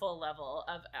experience the full level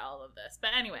of all of this.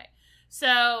 But anyway,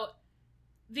 so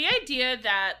the idea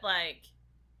that, like,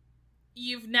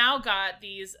 you've now got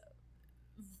these,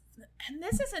 and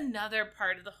this is another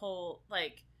part of the whole,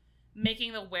 like,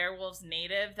 making the werewolves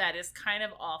native that is kind of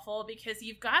awful, because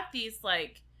you've got these,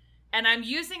 like, and I'm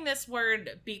using this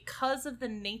word because of the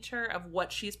nature of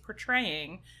what she's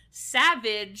portraying,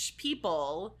 savage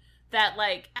people that,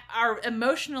 like, are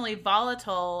emotionally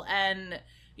volatile and,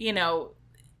 you know,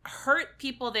 hurt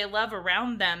people they love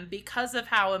around them because of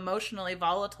how emotionally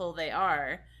volatile they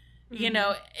are. Mm-hmm. You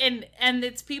know, and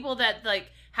it's people that,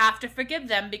 like, have to forgive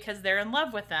them because they're in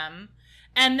love with them.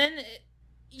 And then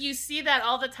you see that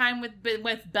all the time with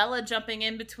Bella jumping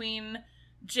in between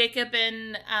Jacob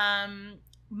and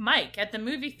Mike at the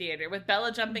movie theater, with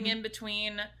Bella jumping in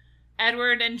between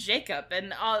Edward and Jacob,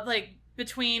 and all, like,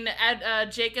 between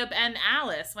Jacob and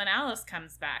Alice when Alice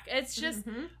comes back. It's just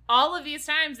all of these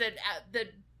times that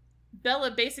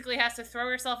Bella basically has to throw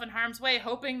herself in harm's way,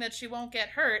 hoping that she won't get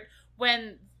hurt,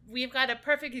 when we've got a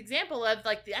perfect example of,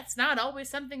 like, that's not always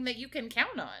something that you can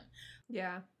count on.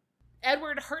 Yeah.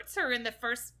 Edward hurts her in the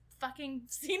first fucking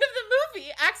scene of the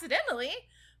movie, accidentally.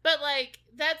 But, like,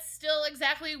 that's still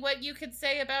exactly what you could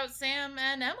say about Sam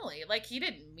and Emily. Like, he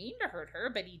didn't mean to hurt her,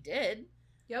 but he did.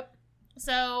 Yep.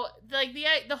 So, like,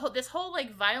 this whole,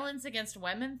 like, violence against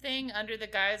women thing under the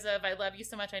guise of, I love you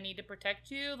so much, I need to protect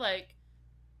you, like,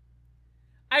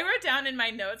 I wrote down in my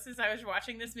notes as I was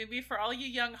watching this movie, for all you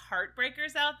young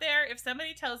heartbreakers out there, if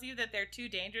somebody tells you that they're too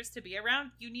dangerous to be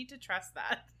around, you need to trust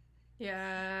that.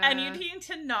 Yeah. And you need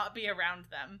to not be around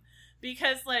them.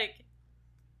 Because, like,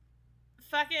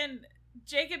 fucking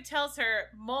Jacob tells her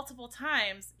multiple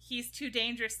times he's too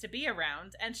dangerous to be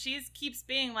around, and she keeps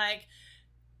being like,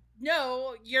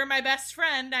 no, you're my best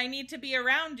friend, I need to be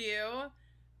around you.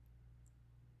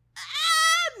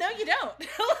 No, you don't.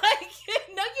 Like,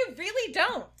 no, you really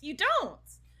don't. You don't.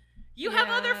 You have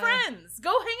other friends.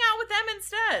 Go hang out with them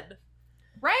instead.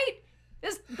 Right?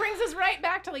 This brings us right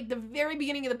back to, like, the very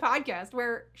beginning of the podcast,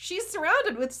 where she's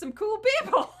surrounded with some cool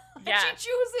people. Yeah. And she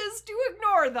chooses to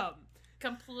ignore them.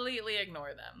 Completely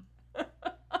ignore them.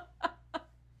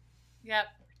 Yep.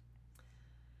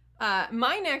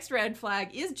 My next red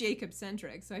flag is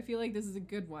Jacob-centric, so I feel like this is a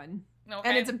good one. Okay.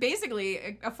 And it's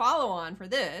basically a follow-on for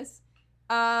this,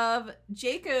 of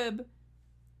Jacob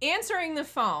answering the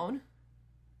phone,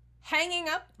 hanging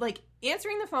up, like,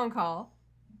 answering the phone call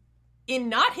in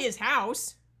not his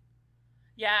house.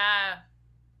 Yeah.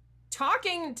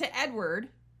 Talking to Edward,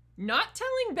 not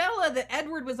telling Bella that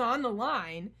Edward was on the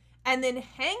line, and then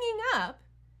hanging up,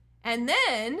 and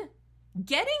then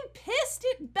getting pissed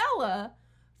at Bella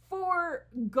for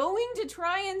going to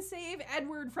try and save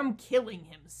Edward from killing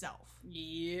himself.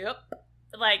 Yep.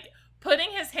 Like,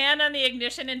 putting his hand on the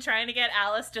ignition and trying to get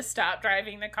Alice to stop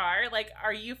driving the car. Like,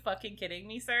 are you fucking kidding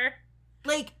me, sir?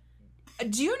 Like,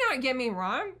 do not get me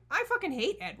wrong. I fucking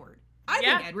hate Edward. I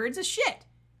think Edward's a shit.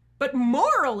 But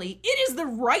morally, it is the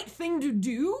right thing to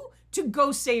do to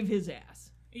go save his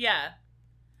ass. Yeah.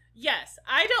 Yes,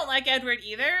 I don't like Edward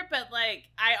either, but, like,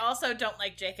 I also don't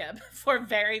like Jacob for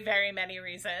very, very many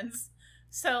reasons.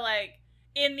 So, like,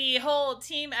 in the whole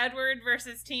Team Edward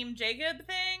versus Team Jacob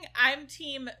thing, I'm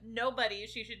Team nobody.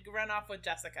 She should run off with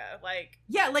Jessica. Like,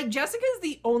 yeah, like, Jessica's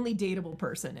the only dateable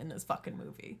person in this fucking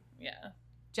movie. Yeah.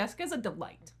 Jessica's a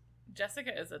delight.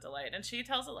 Jessica is a delight, and she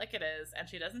tells it like it is, and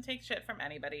she doesn't take shit from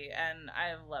anybody, and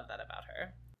I love that about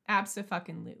her.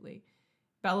 Abso-fucking-lutely.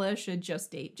 Bella should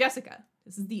just date Jessica.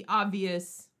 This is the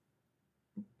obvious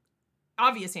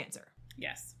answer.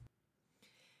 Yes.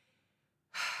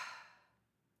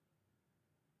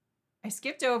 I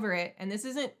skipped over it, and this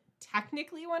isn't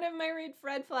technically one of my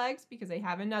red flags because I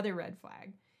have another red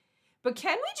flag. But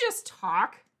can we just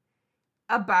talk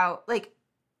about, like,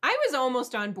 I was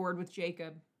almost on board with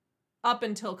Jacob up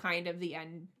until kind of the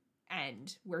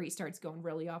end where he starts going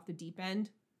really off the deep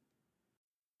end.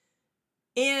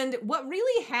 And what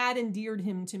really had endeared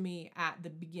him to me at the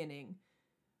beginning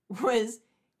was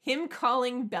him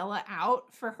calling Bella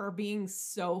out for her being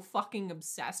so fucking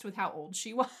obsessed with how old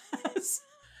she was.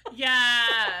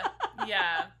 Yeah.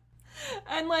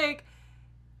 And like,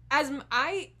 as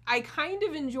I kind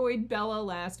of enjoyed Bella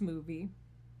last movie.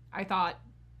 I thought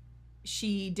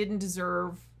she didn't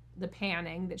deserve the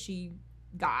panning that she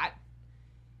got.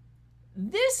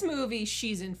 This movie,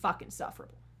 she's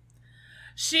insufferable.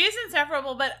 She's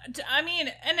insufferable, but I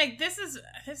mean, and like, this is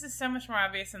so much more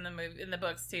obvious in the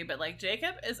books too. But like,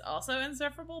 Jacob is also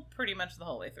insufferable pretty much the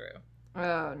whole way through.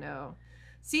 Oh no!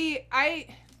 See,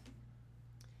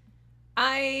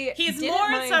 he's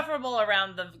more insufferable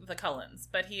around the Cullens,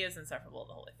 but he is insufferable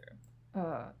the whole way through.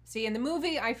 See, in the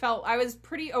movie, I felt I was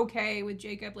pretty okay with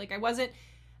Jacob. Like, I was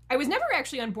never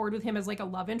actually on board with him as like a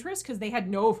love interest because they had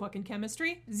no fucking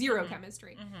chemistry, zero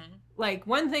chemistry. Mm-hmm. Like,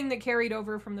 one thing that carried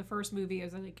over from the first movie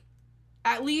is like,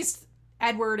 at least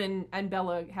Edward and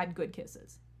Bella had good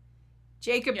kisses.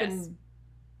 Jacob and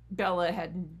Bella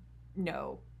had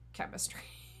no chemistry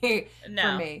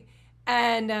for me.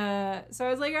 And so I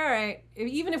was like, all right,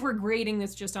 even if we're grading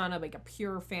this just on a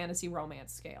pure fantasy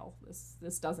romance scale,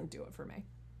 this doesn't do it for me.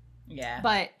 Yeah.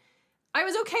 But I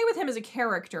was okay with him as a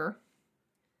character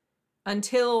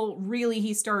until really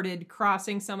he started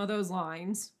crossing some of those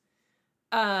lines.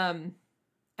 And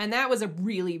that was a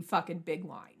really fucking big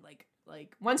line.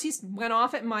 Like once he went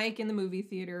off at Mike in the movie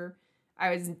theater,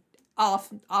 I was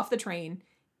off the train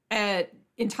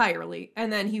entirely.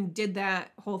 And then he did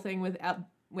that whole thing with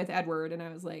Edward, and I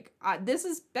was like, this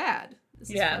is bad.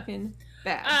 This is fucking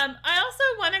bad. I also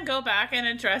want to go back and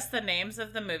address the names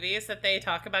of the movies that they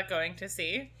talk about going to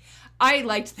see. I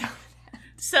liked that.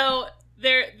 So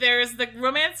there's the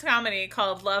romance comedy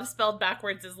called Love Spelled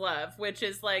Backwards is Love, which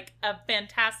is like a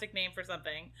fantastic name for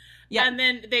something. Yeah. And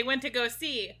then they went to go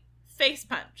see Face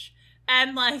Punch.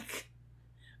 And like,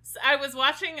 I was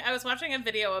watching a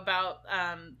video about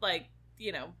like,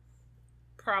 you know,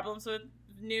 problems with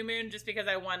New Moon, just because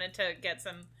I wanted to get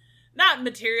some, not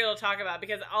material to talk about,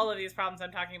 because all of these problems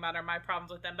I'm talking about are my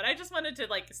problems with them, but I just wanted to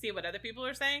like see what other people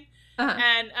are saying. Uh-huh.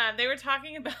 And they were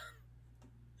talking about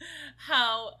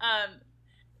how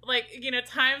like, you know,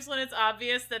 times when it's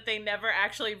obvious that they never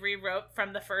actually rewrote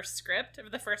from the first script, or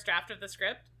the first draft of the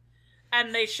script.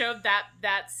 And they showed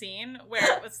that scene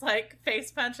where it was like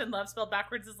Face Punch and Love Spelled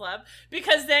Backwards is Love.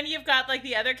 Because then you've got like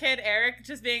the other kid, Eric,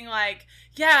 just being like,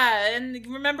 yeah, and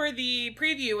remember the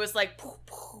preview was like,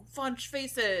 punch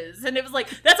faces. And it was like,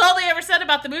 that's all they ever said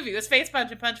about the movie was face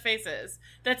punch and punch faces.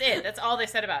 That's it. That's all they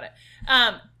said about it.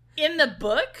 In the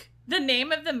book, the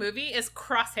name of the movie is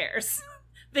Crosshairs.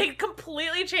 They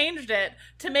completely changed it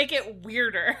to make it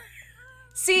weirder.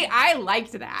 See, I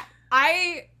liked that.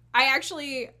 I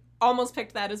actually almost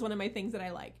picked that as one of my things that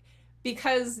I like,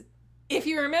 because if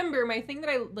you remember, my thing that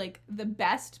I like, the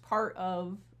best part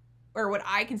of, or what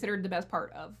I considered the best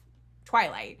part of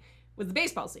Twilight, was the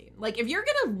baseball scene. Like, if you're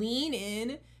gonna lean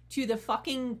in to the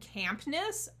fucking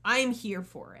campness, I'm here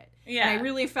for it. Yeah. And I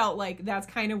really felt like that's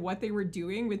kind of what they were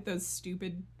doing with those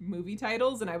stupid movie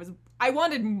titles, and I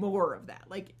wanted more of that.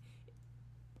 Like,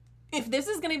 if this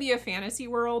is gonna be a fantasy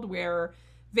world where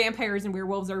vampires and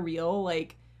werewolves are real,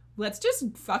 like, let's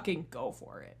just fucking go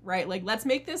for it, right? Like, let's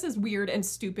make this as weird and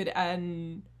stupid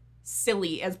and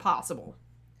silly as possible.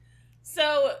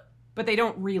 So, but they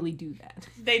don't really do that.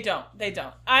 They don't.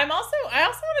 I also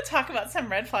want to talk about some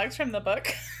red flags from the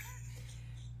book.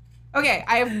 Okay,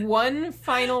 I have one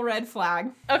final red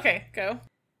flag. Okay, go.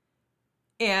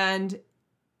 And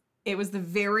it was the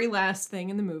very last thing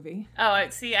in the movie. Oh, I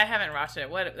haven't watched it.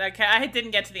 I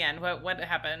didn't get to the end. What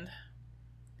happened?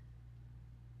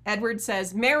 Edward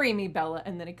says, "Marry me, Bella,"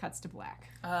 and then it cuts to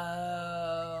black.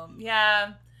 Yeah.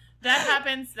 That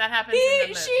happens She's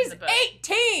in the book.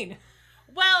 18!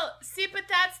 Well, see, but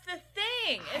that's the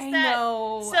thing. I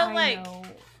know.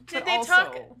 Did they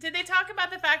talk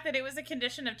about the fact that it was a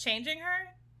condition of changing her?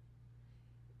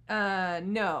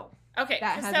 No. Okay.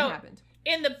 That hasn't happened.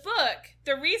 In the book,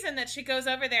 the reason that she goes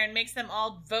over there and makes them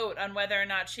all vote on whether or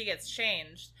not she gets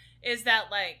changed is that,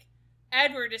 like,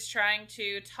 Edward is trying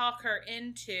to talk her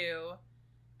into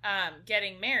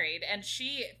getting married, and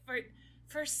she,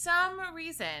 for some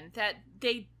reason that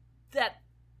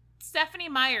Stephenie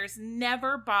Meyers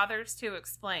never bothers to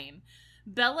explain,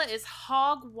 Bella is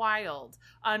hog wild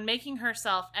on making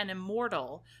herself an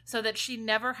immortal so that she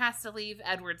never has to leave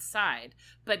Edward's side.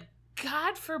 But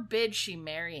God forbid she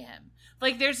marry him.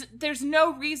 Like, there's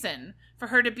no reason for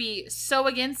her to be so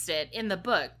against it in the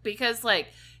book, because, like,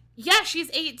 yeah, she's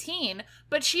 18,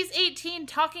 but she's 18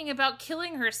 talking about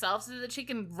killing herself so that she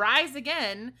can rise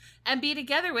again and be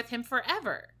together with him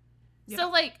forever. Yeah. So,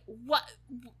 like,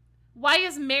 why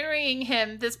is marrying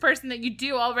him, this person that you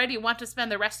do already want to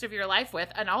spend the rest of your life with,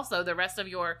 and also the rest of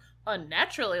your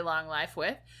unnaturally long life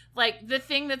with, like, the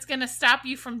thing that's going to stop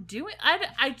you from doing?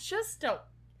 I just don't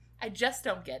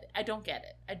get it. I don't get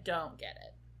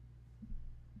it.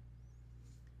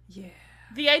 Yeah.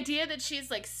 The idea that she's,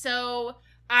 like, so,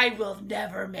 I will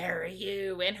never marry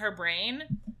you, in her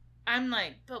brain, I'm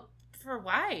like, but for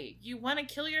why? You want to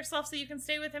kill yourself so you can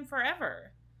stay with him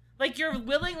forever. Like, you're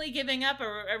willingly giving up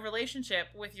a relationship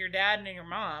with your dad and your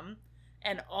mom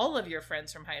and all of your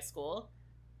friends from high school,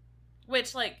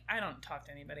 which, like, I don't talk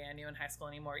to anybody I knew in high school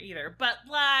anymore either, but,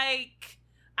 like,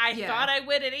 I thought I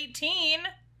would at 18.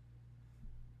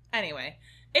 Anyway,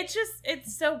 it's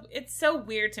so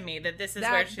weird to me that this is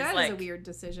where she's like... That is a weird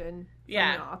decision from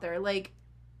the author. Like,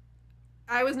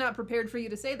 I was not prepared for you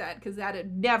to say that, because that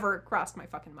had never crossed my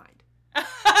fucking mind.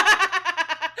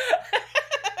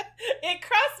 It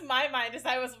crossed my mind as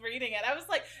I was reading it. I was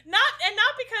like, not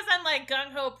because I'm, like,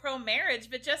 gung-ho pro-marriage,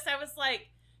 but just I was like,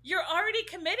 you're already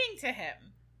committing to him.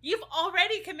 You've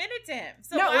already committed to him.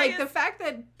 So no, like, the fact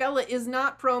that Bella is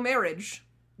not pro-marriage...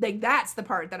 Like, that's the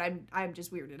part that I'm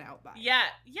just weirded out by. Yeah.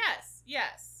 Yes.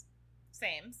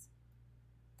 Sames.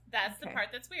 That's the part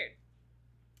that's weird.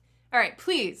 All right,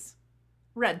 please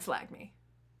red flag me.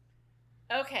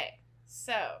 Okay,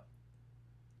 so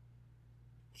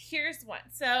here's one.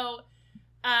 So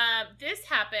this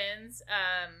happens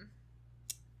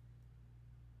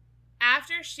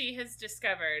after she has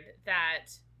discovered that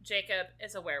Jacob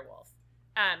is a werewolf.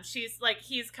 She's like,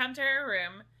 he's come to her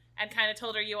room and kind of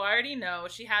told her, you already know.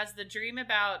 She has the dream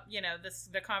about, you know,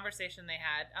 the conversation they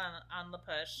had on La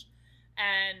Push,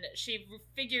 and she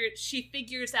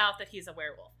figures out that he's a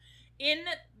werewolf. In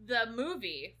the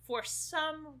movie, for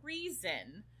some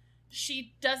reason,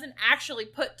 she doesn't actually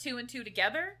put two and two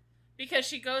together, because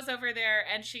she goes over there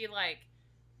and she, like,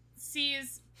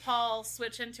 sees Paul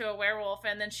switch into a werewolf,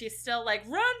 and then she's still like,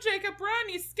 run, Jacob, run,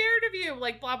 he's scared of you,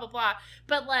 like, blah, blah, blah.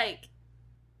 But, like,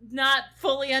 not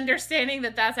fully understanding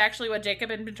that that's actually what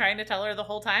Jacob had been trying to tell her the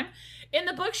whole time. In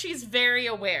the book, she's very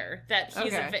aware that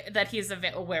he's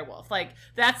a werewolf. Like,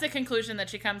 that's the conclusion that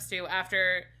she comes to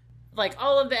after, like,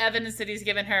 all of the evidence that he's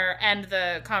given her and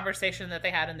the conversation that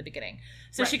they had in the beginning.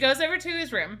 So she goes over to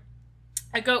his room,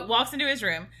 walks into his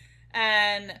room,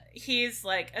 and he's,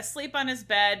 like, asleep on his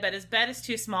bed, but his bed is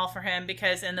too small for him,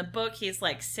 because in the book he's,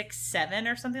 like,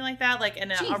 6'7" or something like that, like,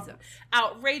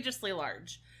 outrageously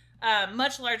large.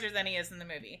 Much larger than he is in the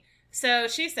movie. So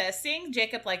she says, seeing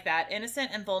Jacob like that, innocent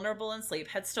and vulnerable in sleep,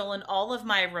 had stolen all of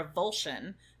my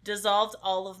revulsion, dissolved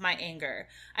all of my anger.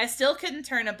 I still couldn't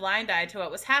turn a blind eye to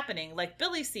what was happening, like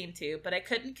Billy seemed to, but I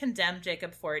couldn't condemn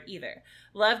Jacob for it either.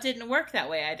 Love didn't work that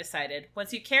way, I decided.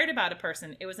 Once you cared about a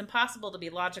person, it was impossible to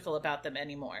be logical about them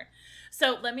anymore.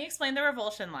 So let me explain the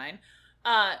revulsion line.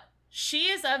 She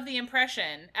is of the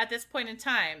impression, at this point in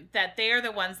time, that they are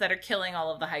the ones that are killing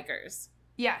all of the hikers.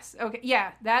 Yes. Okay.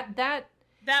 Yeah. That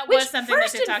was something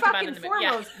that they talked about in the movie.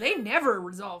 Yeah. They never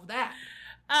resolved that.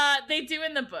 They do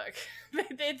in the book.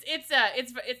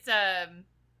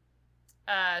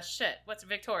 What's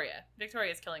Victoria?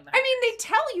 Victoria's killing them. I mean, they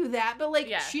tell you that, but,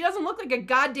 like, she doesn't look like a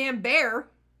goddamn bear.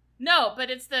 No,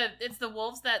 but it's the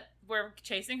wolves that were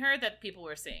chasing her that people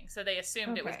were seeing, so they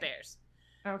assumed it was bears.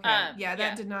 Okay.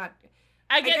 That did not.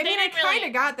 I kind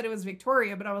of got that it was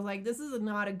Victoria, but I was like, this is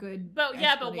not a good. But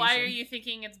why are you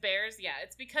thinking it's bears? Yeah,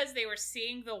 it's because they were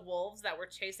seeing the wolves that were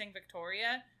chasing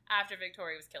Victoria after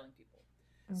Victoria was killing people.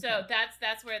 Okay. So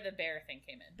that's where the bear thing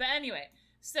came in. But anyway,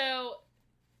 so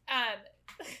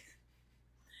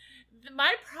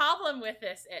my problem with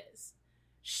this is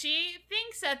she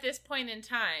thinks at this point in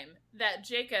time that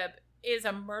Jacob is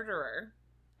a murderer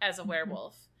as a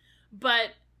werewolf,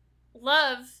 but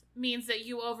love means that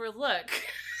you overlook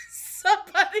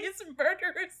somebody's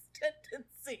murderous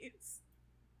tendencies.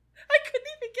 I couldn't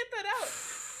even get that out.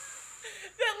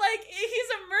 That, like, he's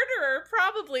a murderer,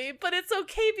 probably, but it's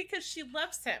okay because she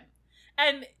loves him.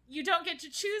 And you don't get to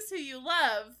choose who you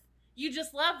love. You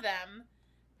just love them.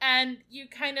 and you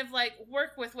kind of like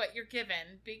work with what you're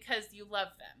given because you love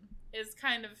them, is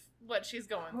kind of what she's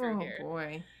going through here. Oh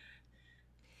boy.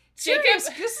 Jacob, Serious,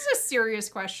 this is a serious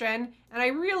question, and I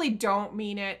really don't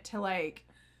mean it to like,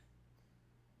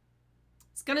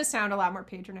 it's gonna sound a lot more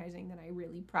patronizing than I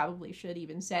really probably should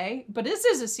even say, but this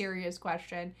is a serious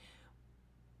question.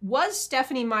 Was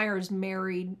Stephenie Meyers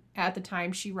married at the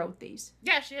time she wrote these?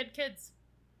 Yeah, she had kids.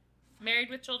 Married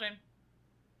with children.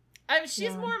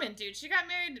 She's Mormon, dude. She got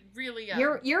married really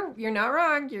young. You're not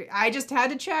wrong. I just had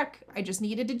to check. I just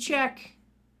needed to check.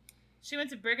 She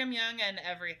went to Brigham Young and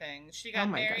everything. She got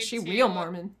married. Gosh, she real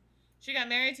Mormon. She got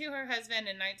married to her husband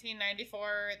in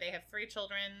 1994. They have 3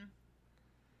 children.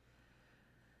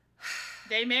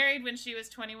 They married when she was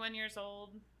 21 years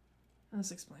old. This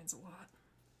explains a lot.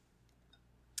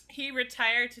 He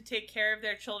retired to take care of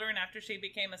their children after she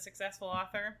became a successful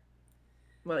author.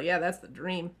 Well, yeah, that's the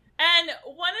dream. And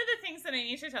one of the things that I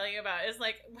need to tell you about is,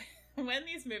 like, when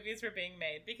these movies were being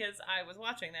made, because I was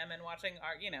watching them and watching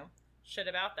our, shit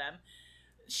about them,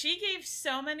 she gave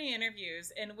so many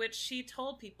interviews in which she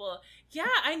told people, yeah,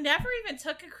 I never even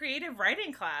took a creative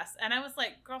writing class. And I was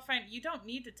like, girlfriend, you don't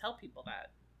need to tell people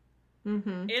that.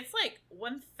 Mm-hmm. It's like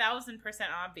 1000%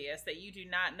 obvious that you do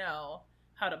not know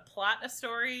how to plot a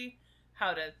story,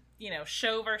 how to,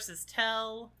 show versus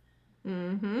tell,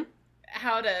 mm-hmm.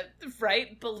 how to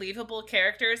write believable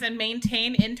characters and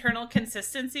maintain internal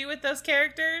consistency with those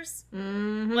characters.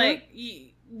 Mm-hmm. Like,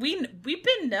 we've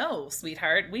been no,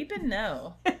 sweetheart. We've been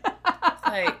no.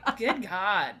 Like, good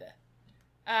God.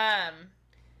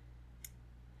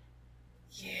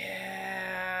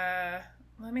 Yeah.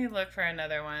 Let me look for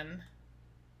another one.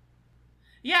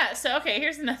 Yeah, so, okay,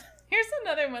 here's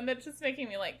another one that's just making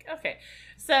me like, okay.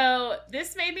 So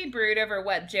this made me brood over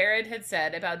what Jared had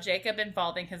said about Jacob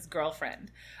involving his girlfriend.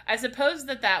 I suppose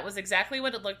that was exactly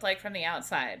what it looked like from the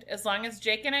outside. As long as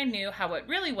Jake and I knew how it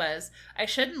really was, I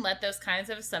shouldn't let those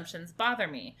kinds of assumptions bother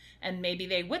me. And maybe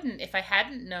they wouldn't if I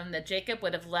hadn't known that Jacob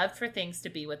would have loved for things to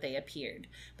be what they appeared.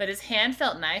 But his hand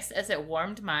felt nice as it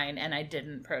warmed mine, and I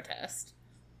didn't protest.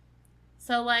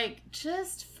 So, like,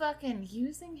 just fucking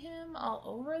using him all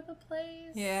over the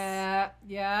place. Yeah,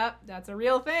 that's a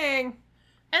real thing.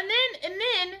 And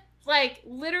then, like,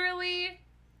 literally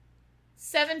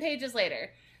 7 pages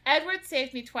later, Edward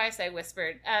saved me twice, I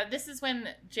whispered. This is when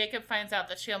Jacob finds out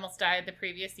that she almost died the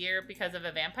previous year because of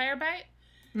a vampire bite.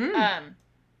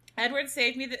 Edward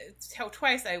saved me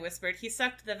twice, I whispered. He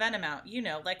sucked the venom out,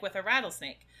 like with a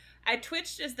rattlesnake. I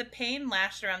twitched as the pain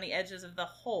lashed around the edges of the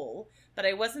hole, but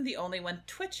I wasn't the only one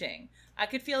twitching. I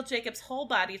could feel Jacob's whole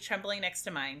body trembling next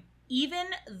to mine. Even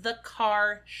the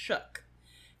car shook.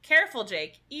 Careful,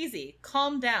 Jake. Easy.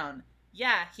 Calm down.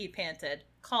 Yeah, he panted.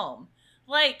 Calm.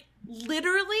 Like,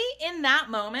 literally in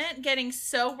that moment, getting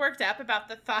so worked up about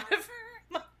the thought of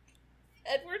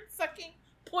Edward sucking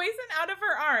poison out of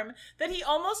her arm that he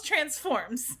almost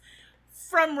transforms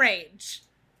from rage.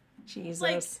 Jesus.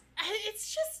 Like,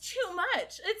 it's just too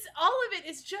much. All of it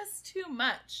is just too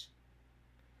much.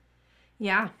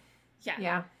 Yeah.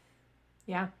 Yeah.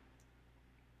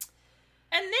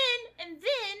 And then,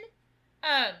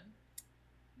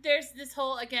 there's this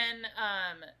whole, again,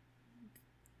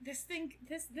 this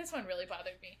one really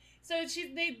bothered me. So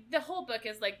the whole book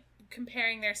is like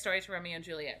comparing their story to Romeo and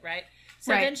Juliet, right?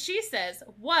 So then she says,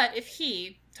 what if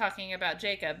he, talking about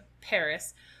Jacob,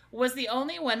 Paris, was the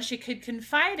only one she could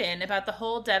confide in about the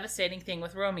whole devastating thing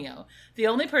with Romeo, the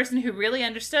only person who really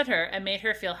understood her and made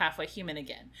her feel halfway human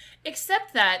again.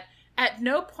 Except that at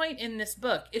no point in this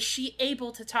book is she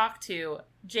able to talk to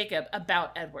Jacob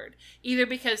about Edward, either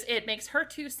because it makes her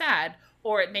too sad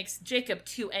or it makes Jacob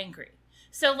too angry.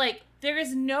 So, like, there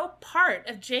is no part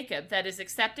of Jacob that is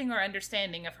accepting or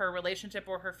understanding of her relationship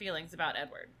or her feelings about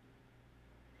Edward.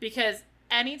 Because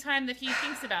anytime that he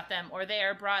thinks about them or they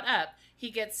are brought up, he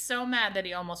gets so mad that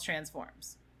he almost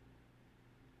transforms.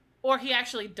 Or he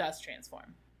actually does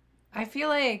transform. I feel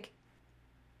like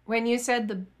when you said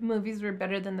the movies were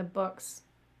better than the books,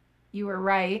 you were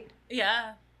right.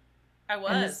 Yeah, I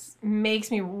was. And this makes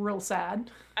me real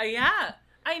sad. Yeah,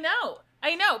 I know,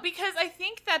 because I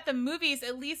think that the movies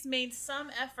at least made some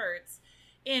efforts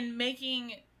in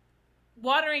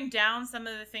watering down some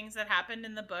of the things that happened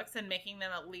in the books and making them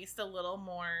at least a little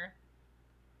more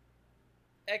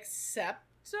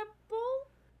acceptable.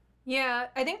 Yeah,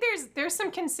 I think there's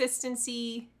some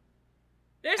consistency.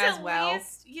 There's as at well.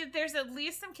 There's at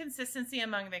least some consistency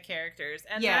among the characters,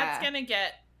 and Yeah.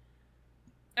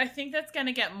 I think that's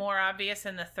gonna get more obvious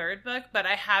in the third book, but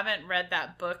I haven't read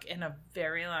that book in a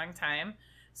very long time.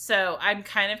 So I'm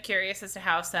kind of curious as to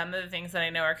how some of the things that I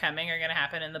know are coming are going to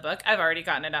happen in the book. I've already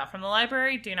gotten it out from the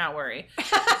library. Do not worry.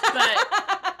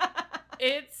 But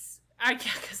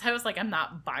because I was like, I'm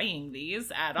not buying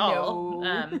these at all.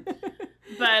 No.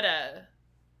 But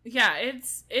yeah,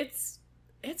 it's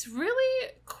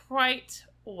really quite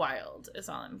wild, is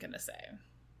all I'm gonna say.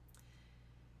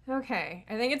 Okay,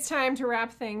 I think it's time to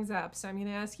wrap things up. So I'm going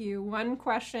to ask you one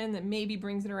question that maybe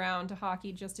brings it around to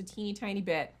hockey just a teeny tiny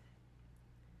bit.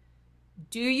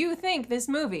 Do you think this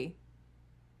movie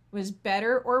was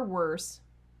better or worse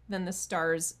than the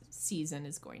Stars season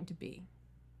is going to be?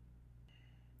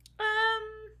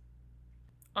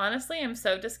 Honestly, I'm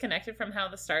so disconnected from how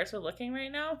the Stars are looking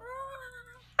right now.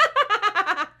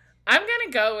 I'm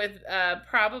gonna go with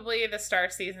probably the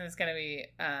Stars season is gonna be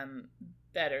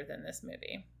better than this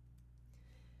movie.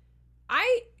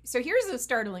 So here's a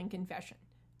startling confession.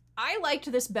 I liked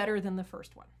this better than the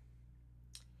first one.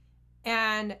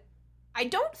 And I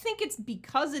don't think it's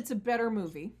because it's a better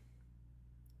movie.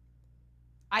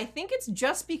 I think it's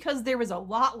just because there was a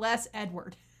lot less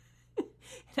Edward.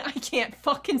 And I can't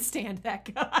fucking stand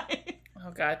that guy.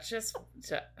 Oh God,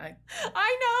 I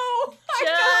know.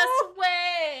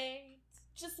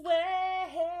 Just wait.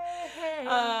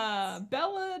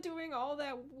 Bella doing all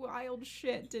that wild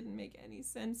shit didn't make any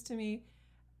sense to me.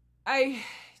 I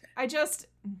watched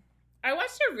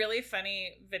a really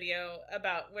funny video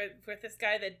about with this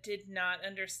guy that did not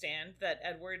understand that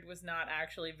Edward was not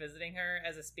actually visiting her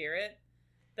as a spirit.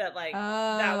 That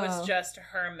that was just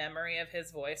her memory of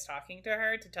his voice talking to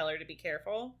her to tell her to be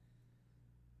careful.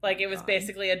 It was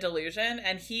basically a delusion,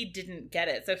 and he didn't get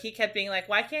it. So he kept being like,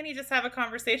 why can't he just have a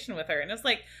conversation with her? And it's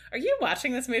like, are you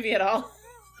watching this movie at all?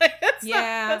 That's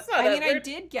not I mean, Edward. I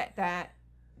did get that.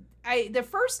 The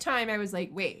first time I was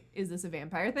like, wait, is this a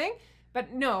vampire thing?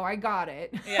 But no, I got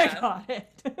it. Yeah. I got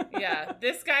it. Yeah,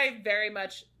 this guy very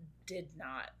much did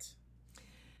not.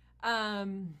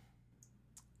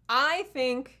 I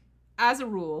think, as a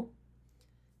rule,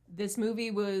 this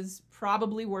movie was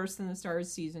probably worse than the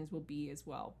Stars seasons will be as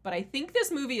well. But I think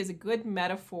this movie is a good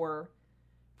metaphor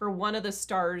for one of the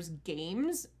Stars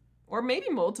games, or maybe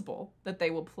multiple, that they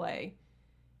will play.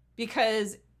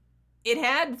 Because it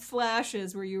had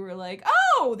flashes where you were like,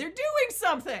 oh, they're doing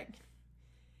something.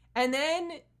 And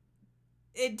then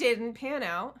it didn't pan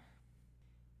out.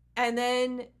 And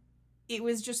then it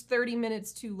was just 30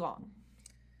 minutes too long.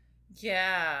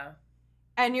 Yeah.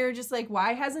 And you're just like,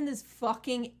 why hasn't this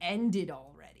fucking ended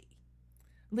already?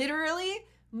 Literally,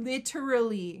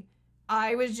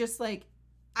 I was just like,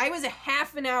 I was a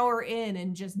half an hour in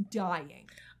and just dying.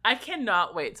 I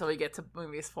cannot wait till we get to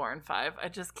movies 4 and 5. I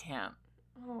just can't.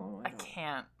 Oh, I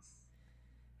can't.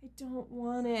 I don't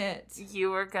want it.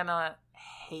 You are gonna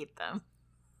hate them.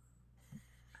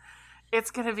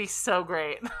 It's gonna be so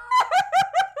great.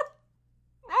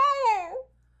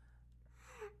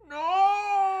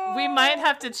 No. We might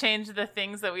have to change the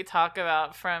things that we talk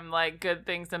about from good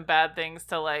things and bad things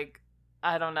to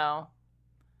I don't know.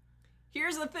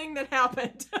 Here's the thing that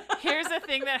happened. Here's the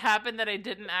thing that happened that I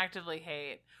didn't actively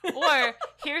hate. Or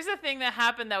here's the thing that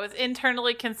happened that was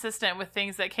internally consistent with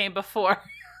things that came before.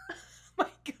 Oh my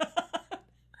God.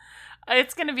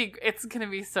 It's gonna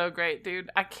be so great, dude.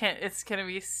 It's gonna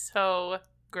be so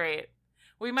great.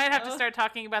 We might have to start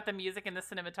talking about the music and the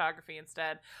cinematography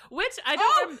instead. Which I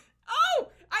don't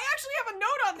I actually have a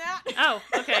note on that. Oh,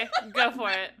 okay. Go for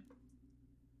it.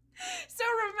 So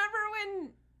remember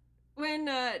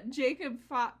when Jacob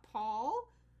fought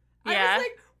Paul? Yeah. I was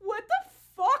like, what the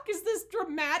fuck is this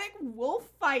dramatic wolf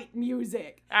fight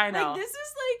music? I know. This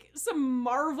is some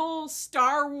Marvel,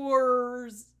 Star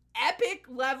Wars, epic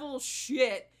level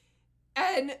shit.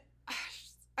 And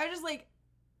I just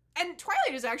and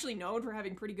Twilight is actually known for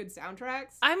having pretty good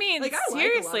soundtracks. I mean,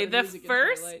 seriously,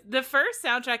 the first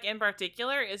soundtrack in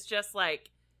particular is just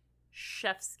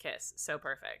chef's kiss, so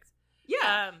perfect.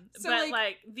 Yeah. But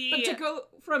to go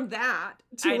from that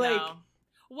to I know.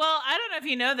 Well, I don't know if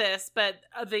you know this, but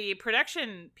the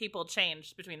production people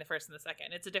changed between the first and the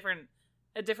second. It's a different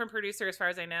producer as far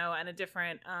as I know, and a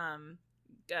different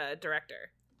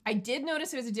director. I did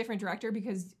notice it was a different director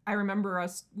because I remember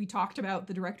we talked about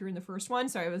the director in the first one,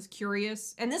 so I was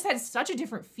curious. And this had such a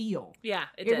different feel. Yeah,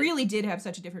 it really did have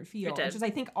such a different feel. It did. Which is, I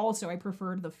think, also I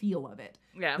preferred the feel of it.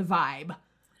 Yeah. The vibe.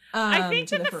 I think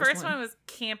that the first one was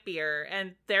campier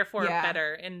and therefore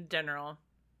better in general.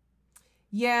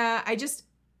 Yeah,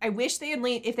 I wish they had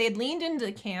if they had leaned into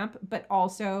the camp, but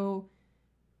also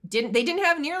they didn't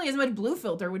have nearly as much blue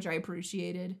filter, which I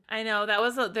appreciated. I know there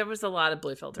was a lot of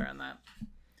blue filter on that.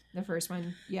 The first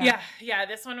one, yeah. Yeah.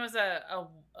 This one was a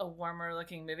warmer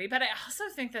looking movie, but I also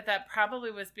think that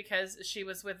probably was because she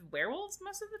was with werewolves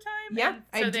most of the time. Yeah,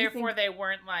 and so therefore they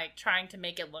weren't trying to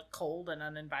make it look cold and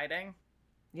uninviting.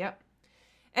 Yep.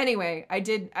 Anyway,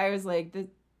 I was like,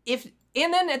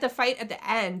 and then at the fight at the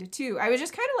end too, I was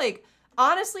just kind of like,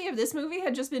 honestly, if this movie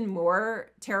had just been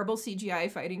more terrible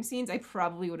CGI fighting scenes, I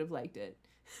probably would have liked it.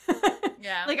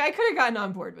 Yeah. Like, I could have gotten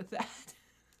on board with that.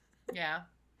 Yeah.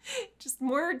 Just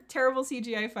more terrible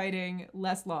CGI fighting,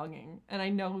 less longing. And I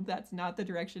know that's not the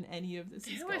direction any of this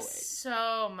is There going. was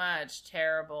so much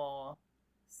terrible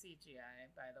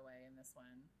CGI, by the way, in this one.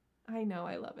 I know,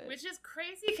 I love it. Which is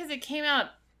crazy because it came out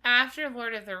after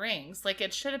Lord of the Rings. Like,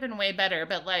 it should have been way better.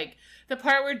 But, like, the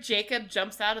part where Jacob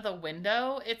jumps out of the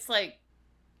window, it's like,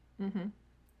 Mm-hmm.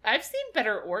 I've seen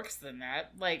better orcs than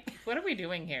that. Like, what are we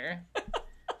doing here?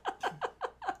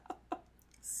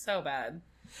 So bad.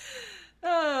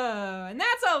 Oh, and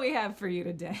that's all we have for you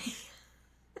today.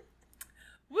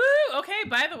 Woo! Okay,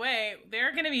 by the way, there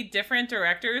are going to be different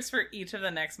directors for each of the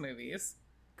next movies.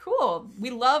 Cool. We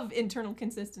love internal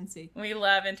consistency. We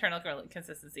love internal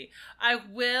consistency. I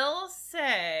will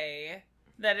say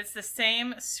that it's the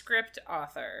same script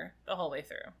author the whole way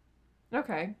through.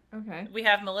 Okay. We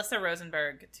have Melissa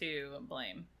Rosenberg to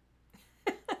blame.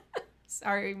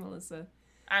 Sorry, Melissa.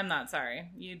 I'm not sorry.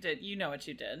 You did. You know what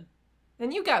you did.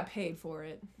 And you got paid for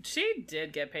it. She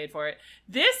did get paid for it.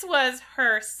 This was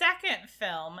her second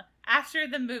film after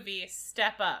the movie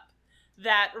Step Up.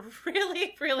 That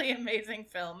really, really amazing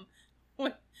film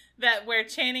where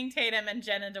Channing Tatum and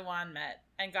Jenna Dewan met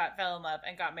and fell in love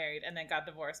and got married and then got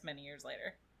divorced many years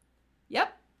later.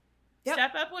 Yep.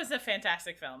 Step Up was a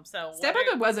fantastic film. So Step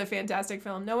Up was a fantastic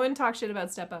film. No one talks shit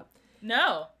about Step Up.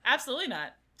 No, absolutely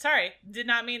not. Sorry, did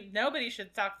not mean nobody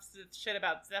should talk shit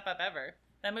about Step Up ever.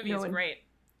 That movie is great.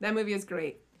 That movie is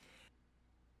great.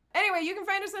 Anyway, you can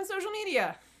find us on social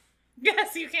media.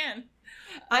 Yes, you can.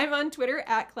 I'm on Twitter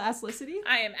at Classlicity.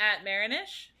 I am at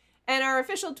Marinish. And our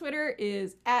official Twitter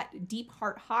is at Deep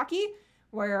Heart Hockey,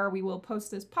 where we will post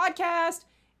this podcast.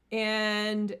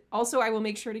 And also, I will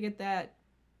make sure to get that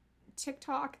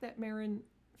TikTok that Marin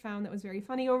found that was very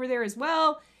funny over there as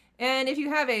well. And if you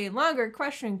have a longer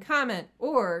question, comment,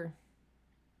 or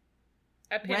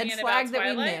Opinion red flag about that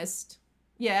we Twilight? missed.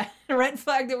 Yeah, red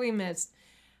flag that we missed.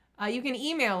 You can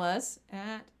email us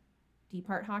at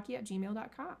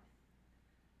deephearthockey@gmail.com.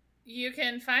 You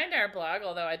can find our blog,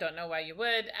 although I don't know why you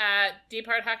would, at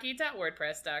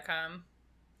deephearthockey.wordpress.com.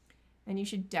 And you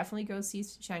should definitely go see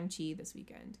Shang-Chi this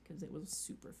weekend because it was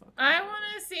super fucking I good. want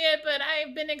to see it, but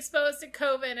I've been exposed to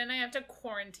COVID and I have to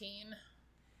quarantine.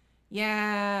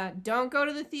 Yeah, don't go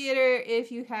to the theater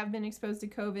if you have been exposed to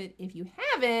COVID. If you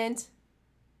haven't,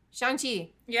 Shang-Chi.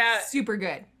 Yeah. Super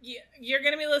good. You're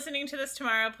going to be listening to this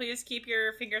tomorrow. Please keep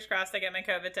your fingers crossed I get my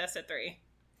COVID test at 3.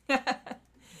 All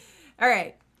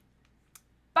right.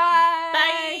 Bye.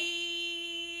 Bye.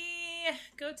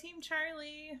 Go Team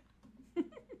Charlie.